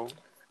mans, bro.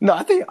 No,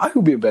 I think I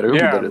could be better.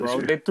 Yeah, bro.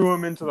 They threw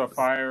him into the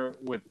fire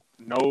with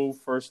no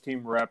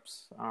first-team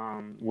reps,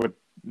 with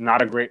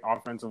not a great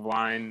offensive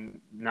line,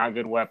 not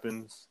good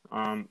weapons.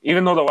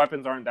 Even though the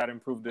weapons aren't that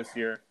improved this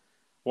year,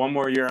 one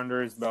more year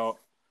under his belt.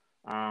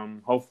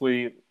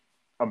 Hopefully,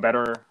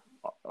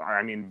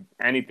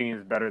 anything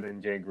is better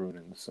than Jay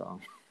Gruden. So,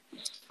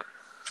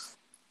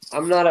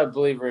 I'm not a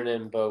believer in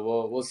him, but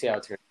we'll see how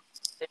it turns.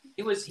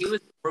 He was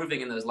improving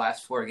in those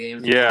last 4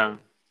 games. Yeah,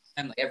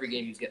 and like every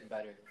game he was getting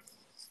better.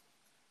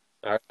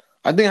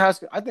 I think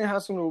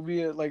Haskins will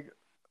be at like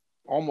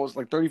almost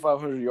like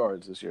 3,500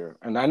 yards this year,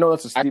 and I know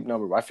that's a steep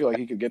number, but I feel like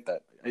he could get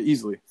that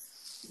easily.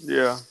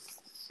 Yeah,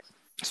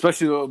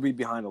 especially though it'll be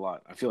behind a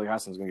lot. I feel like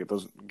Haskins gonna get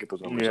those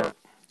numbers up.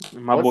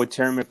 My boy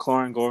Terry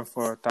McLaurin going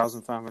for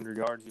 1,500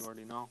 yards. You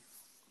already know.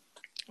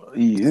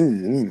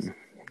 Yeah,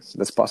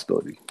 that's a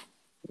possibility.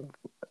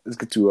 Let's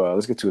get to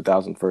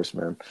 1,000 first,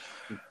 man.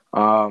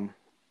 And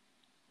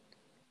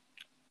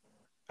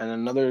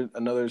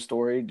another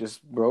story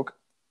just broke.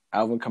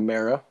 Alvin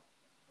Kamara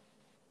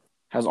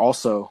has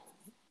also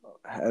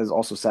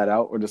sat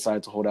out or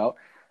decided to hold out.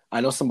 I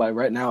know somebody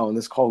right now in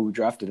this call who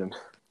drafted him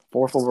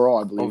 4th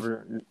overall, I believe.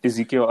 Over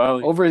Ezekiel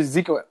Elliott.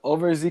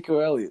 Over Ezekiel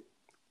Elliott.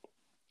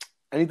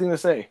 Anything to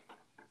say?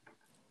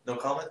 No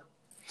comment.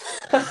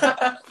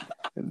 Yeah,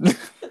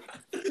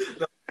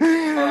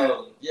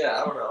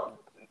 I don't know.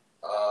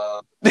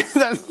 I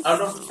don't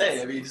know what to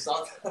say. I mean, it's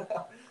not.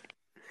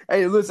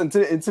 Hey, listen.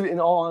 In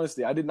all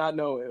honesty, I did not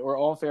know. Or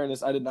all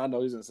fairness, I did not know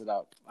he was gonna sit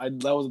out. I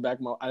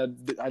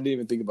didn't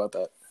even think about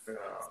that.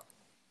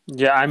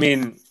 Yeah, I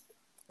mean,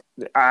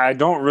 I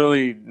don't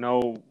really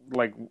know.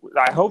 Like,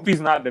 I hope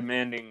he's not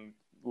demanding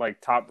like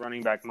top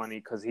running back money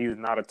because he's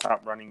not a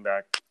top running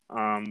back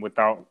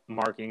without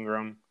Mark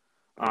Ingram.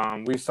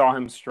 We saw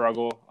him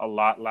struggle a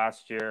lot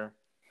last year.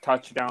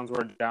 Touchdowns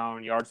were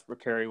down. Yards per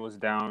carry was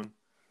down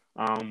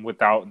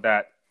without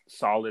that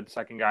solid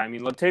second guy. I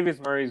mean,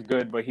 Latavius Murray is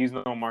good, but he's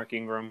no Mark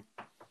Ingram.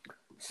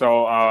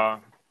 So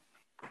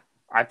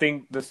I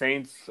think the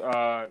Saints,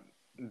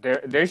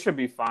 they should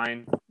be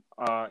fine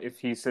if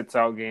he sits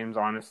out games,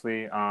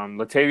 honestly.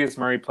 Latavius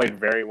Murray played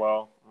very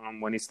well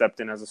when he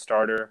stepped in as a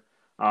starter.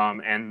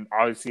 And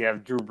obviously you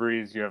have Drew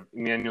Brees, you have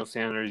Emmanuel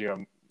Sanders, you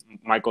have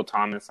Michael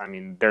Thomas. I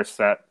mean, they're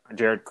set.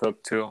 Jared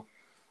Cook, too.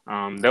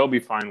 They'll be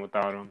fine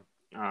without him.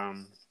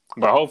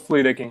 But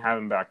hopefully they can have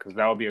him back because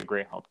that will be a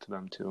great help to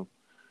them, too,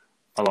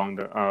 along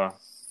the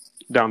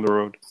down the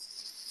road.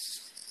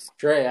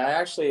 Dre, I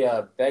actually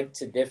beg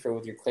to differ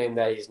with your claim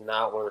that he's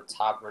not one of the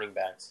top running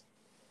backs.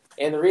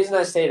 And the reason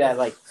I say that,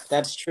 like,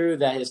 that's true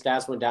that his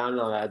stats went down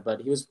and all that,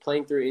 but he was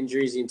playing through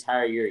injuries the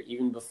entire year,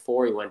 even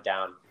before he went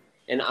down.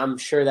 And I'm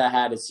sure that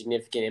had a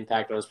significant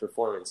impact on his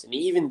performance. And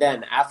even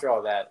then, after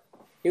all that,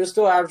 he was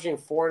still averaging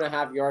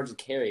 4.5 yards a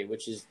carry,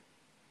 which is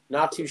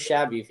not too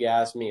shabby if you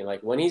ask me.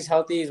 Like, when he's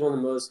healthy, he's one of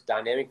the most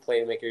dynamic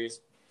playmakers.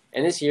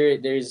 And this year,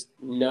 there's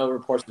no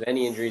reports of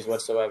any injuries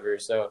whatsoever.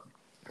 So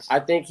I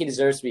think he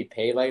deserves to be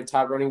paid like a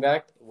top running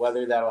back,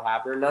 whether that will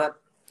happen or not.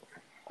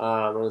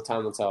 Only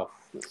time will tell.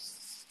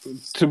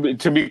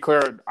 To be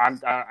clear,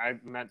 I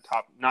meant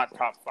not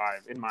top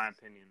 5 in my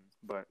opinion,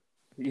 but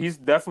he's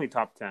definitely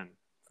top 10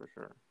 for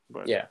sure.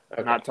 But Yeah,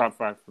 okay. not top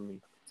 5 for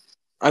me.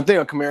 I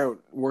think a Kamara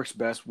works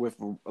best with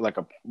like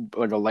a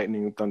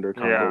lightning thunder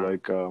combo,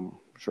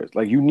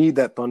 like you need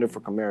that thunder for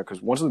Kamara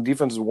because once the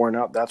defense is worn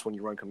out, that's when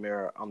you run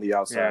Kamara on the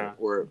outside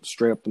or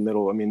straight up the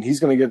middle. I mean, he's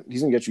gonna get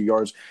you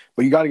yards,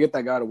 but you got to get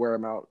that guy to wear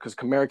him out because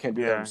Kamara can't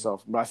do that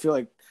himself. But I feel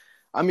like,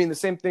 I mean, the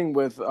same thing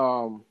with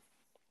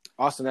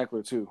Austin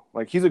Eckler too.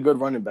 Like he's a good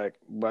running back,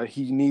 but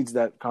he needs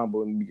that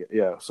combo.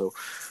 So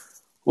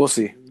we'll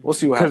see. We'll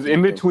see what happens. Because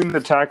in between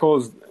the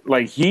tackles,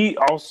 like he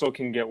also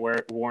can get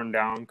worn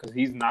down because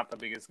he's not the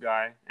biggest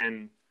guy,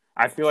 and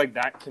I feel like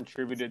that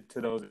contributed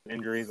to those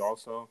injuries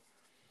also.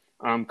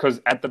 Because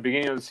at the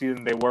beginning of the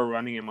season, they were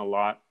running him a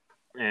lot,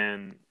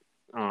 and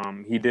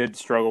he did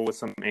struggle with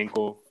some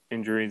ankle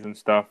injuries and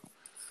stuff.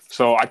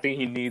 So I think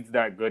he needs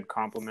that good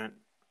complement.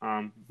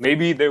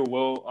 Maybe they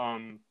will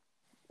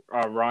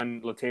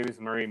run Latavius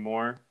Murray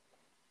more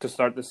to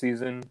start the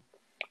season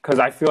because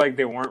I feel like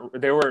they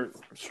were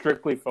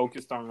strictly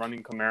focused on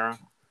running Kamara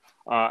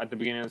at the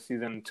beginning of the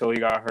season until he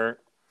got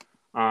hurt.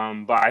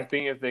 But I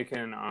think if they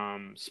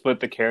can split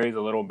the carries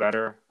a little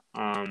better,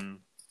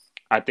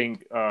 I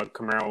think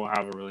Kamara will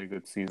have a really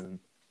good season.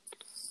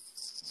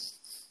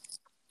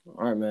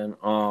 All right, man.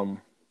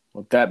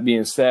 With that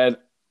being said,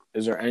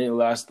 is there any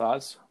last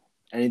thoughts?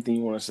 Anything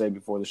you want to say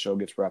before the show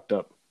gets wrapped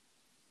up?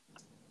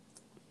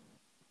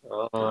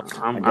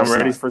 I'm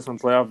ready for some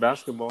playoff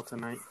basketball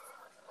tonight.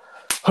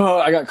 Oh,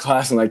 I got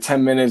class in like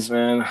 10 minutes,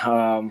 man.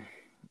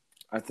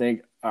 I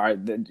think, all right,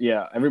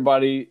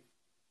 everybody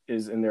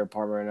is in their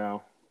apartment right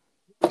now,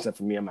 except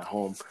for me. I'm at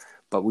home.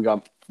 But we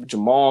got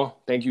Jamal.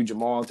 Thank you,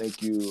 Jamal.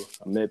 Thank you,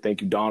 Amit.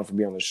 Thank you, Don, for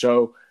being on the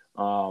show.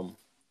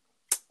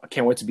 I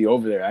can't wait to be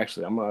over there.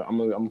 Actually, I'm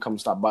gonna come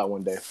stop by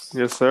one day.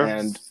 Yes, sir.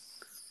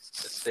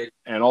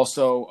 And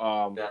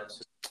also,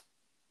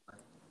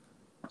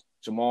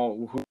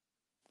 Jamal.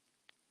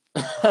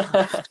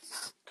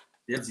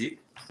 You have Zeke?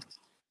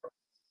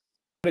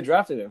 They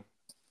drafted him.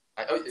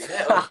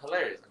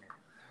 Hilarious.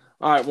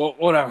 All right, well,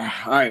 whatever.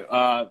 All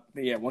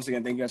right, once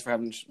again, thank you guys for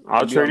having.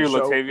 I'll trade you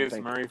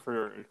Latavius Murray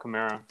for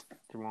Kamara,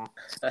 Jamal.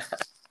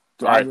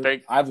 I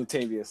have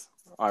Latavius.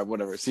 All right,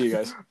 whatever. See you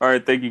guys. All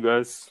right, thank you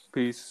guys.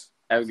 Peace.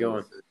 Have a good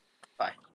one.